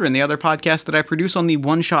Fantasy Children, the other podcast that I produce on the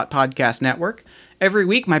One Shot Podcast Network. Every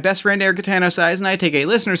week, my best friend Eric Catano Size and I take a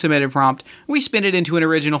listener-submitted prompt, we spin it into an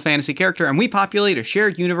original fantasy character, and we populate a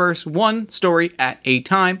shared universe, one story at a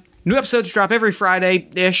time. New episodes drop every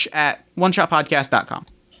Friday-ish at oneshotpodcast.com.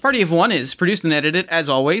 Party of One is produced and edited, as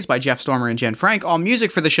always, by Jeff Stormer and Jen Frank. All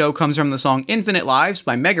music for the show comes from the song Infinite Lives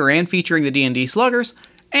by Mega Ran featuring the D&D Sluggers,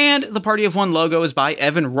 and the Party of One logo is by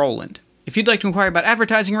Evan Rowland. If you'd like to inquire about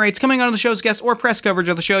advertising rates, coming on the show's guest, or press coverage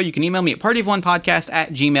of the show, you can email me at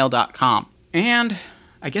partyofonepodcast@gmail.com. And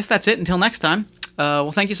I guess that's it until next time.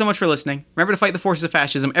 Well, thank you so much for listening. Remember to fight the forces of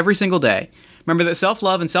fascism every single day. Remember that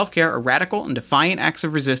self-love and self-care are radical and defiant acts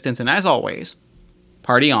of resistance, and as always,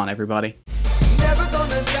 party on, everybody.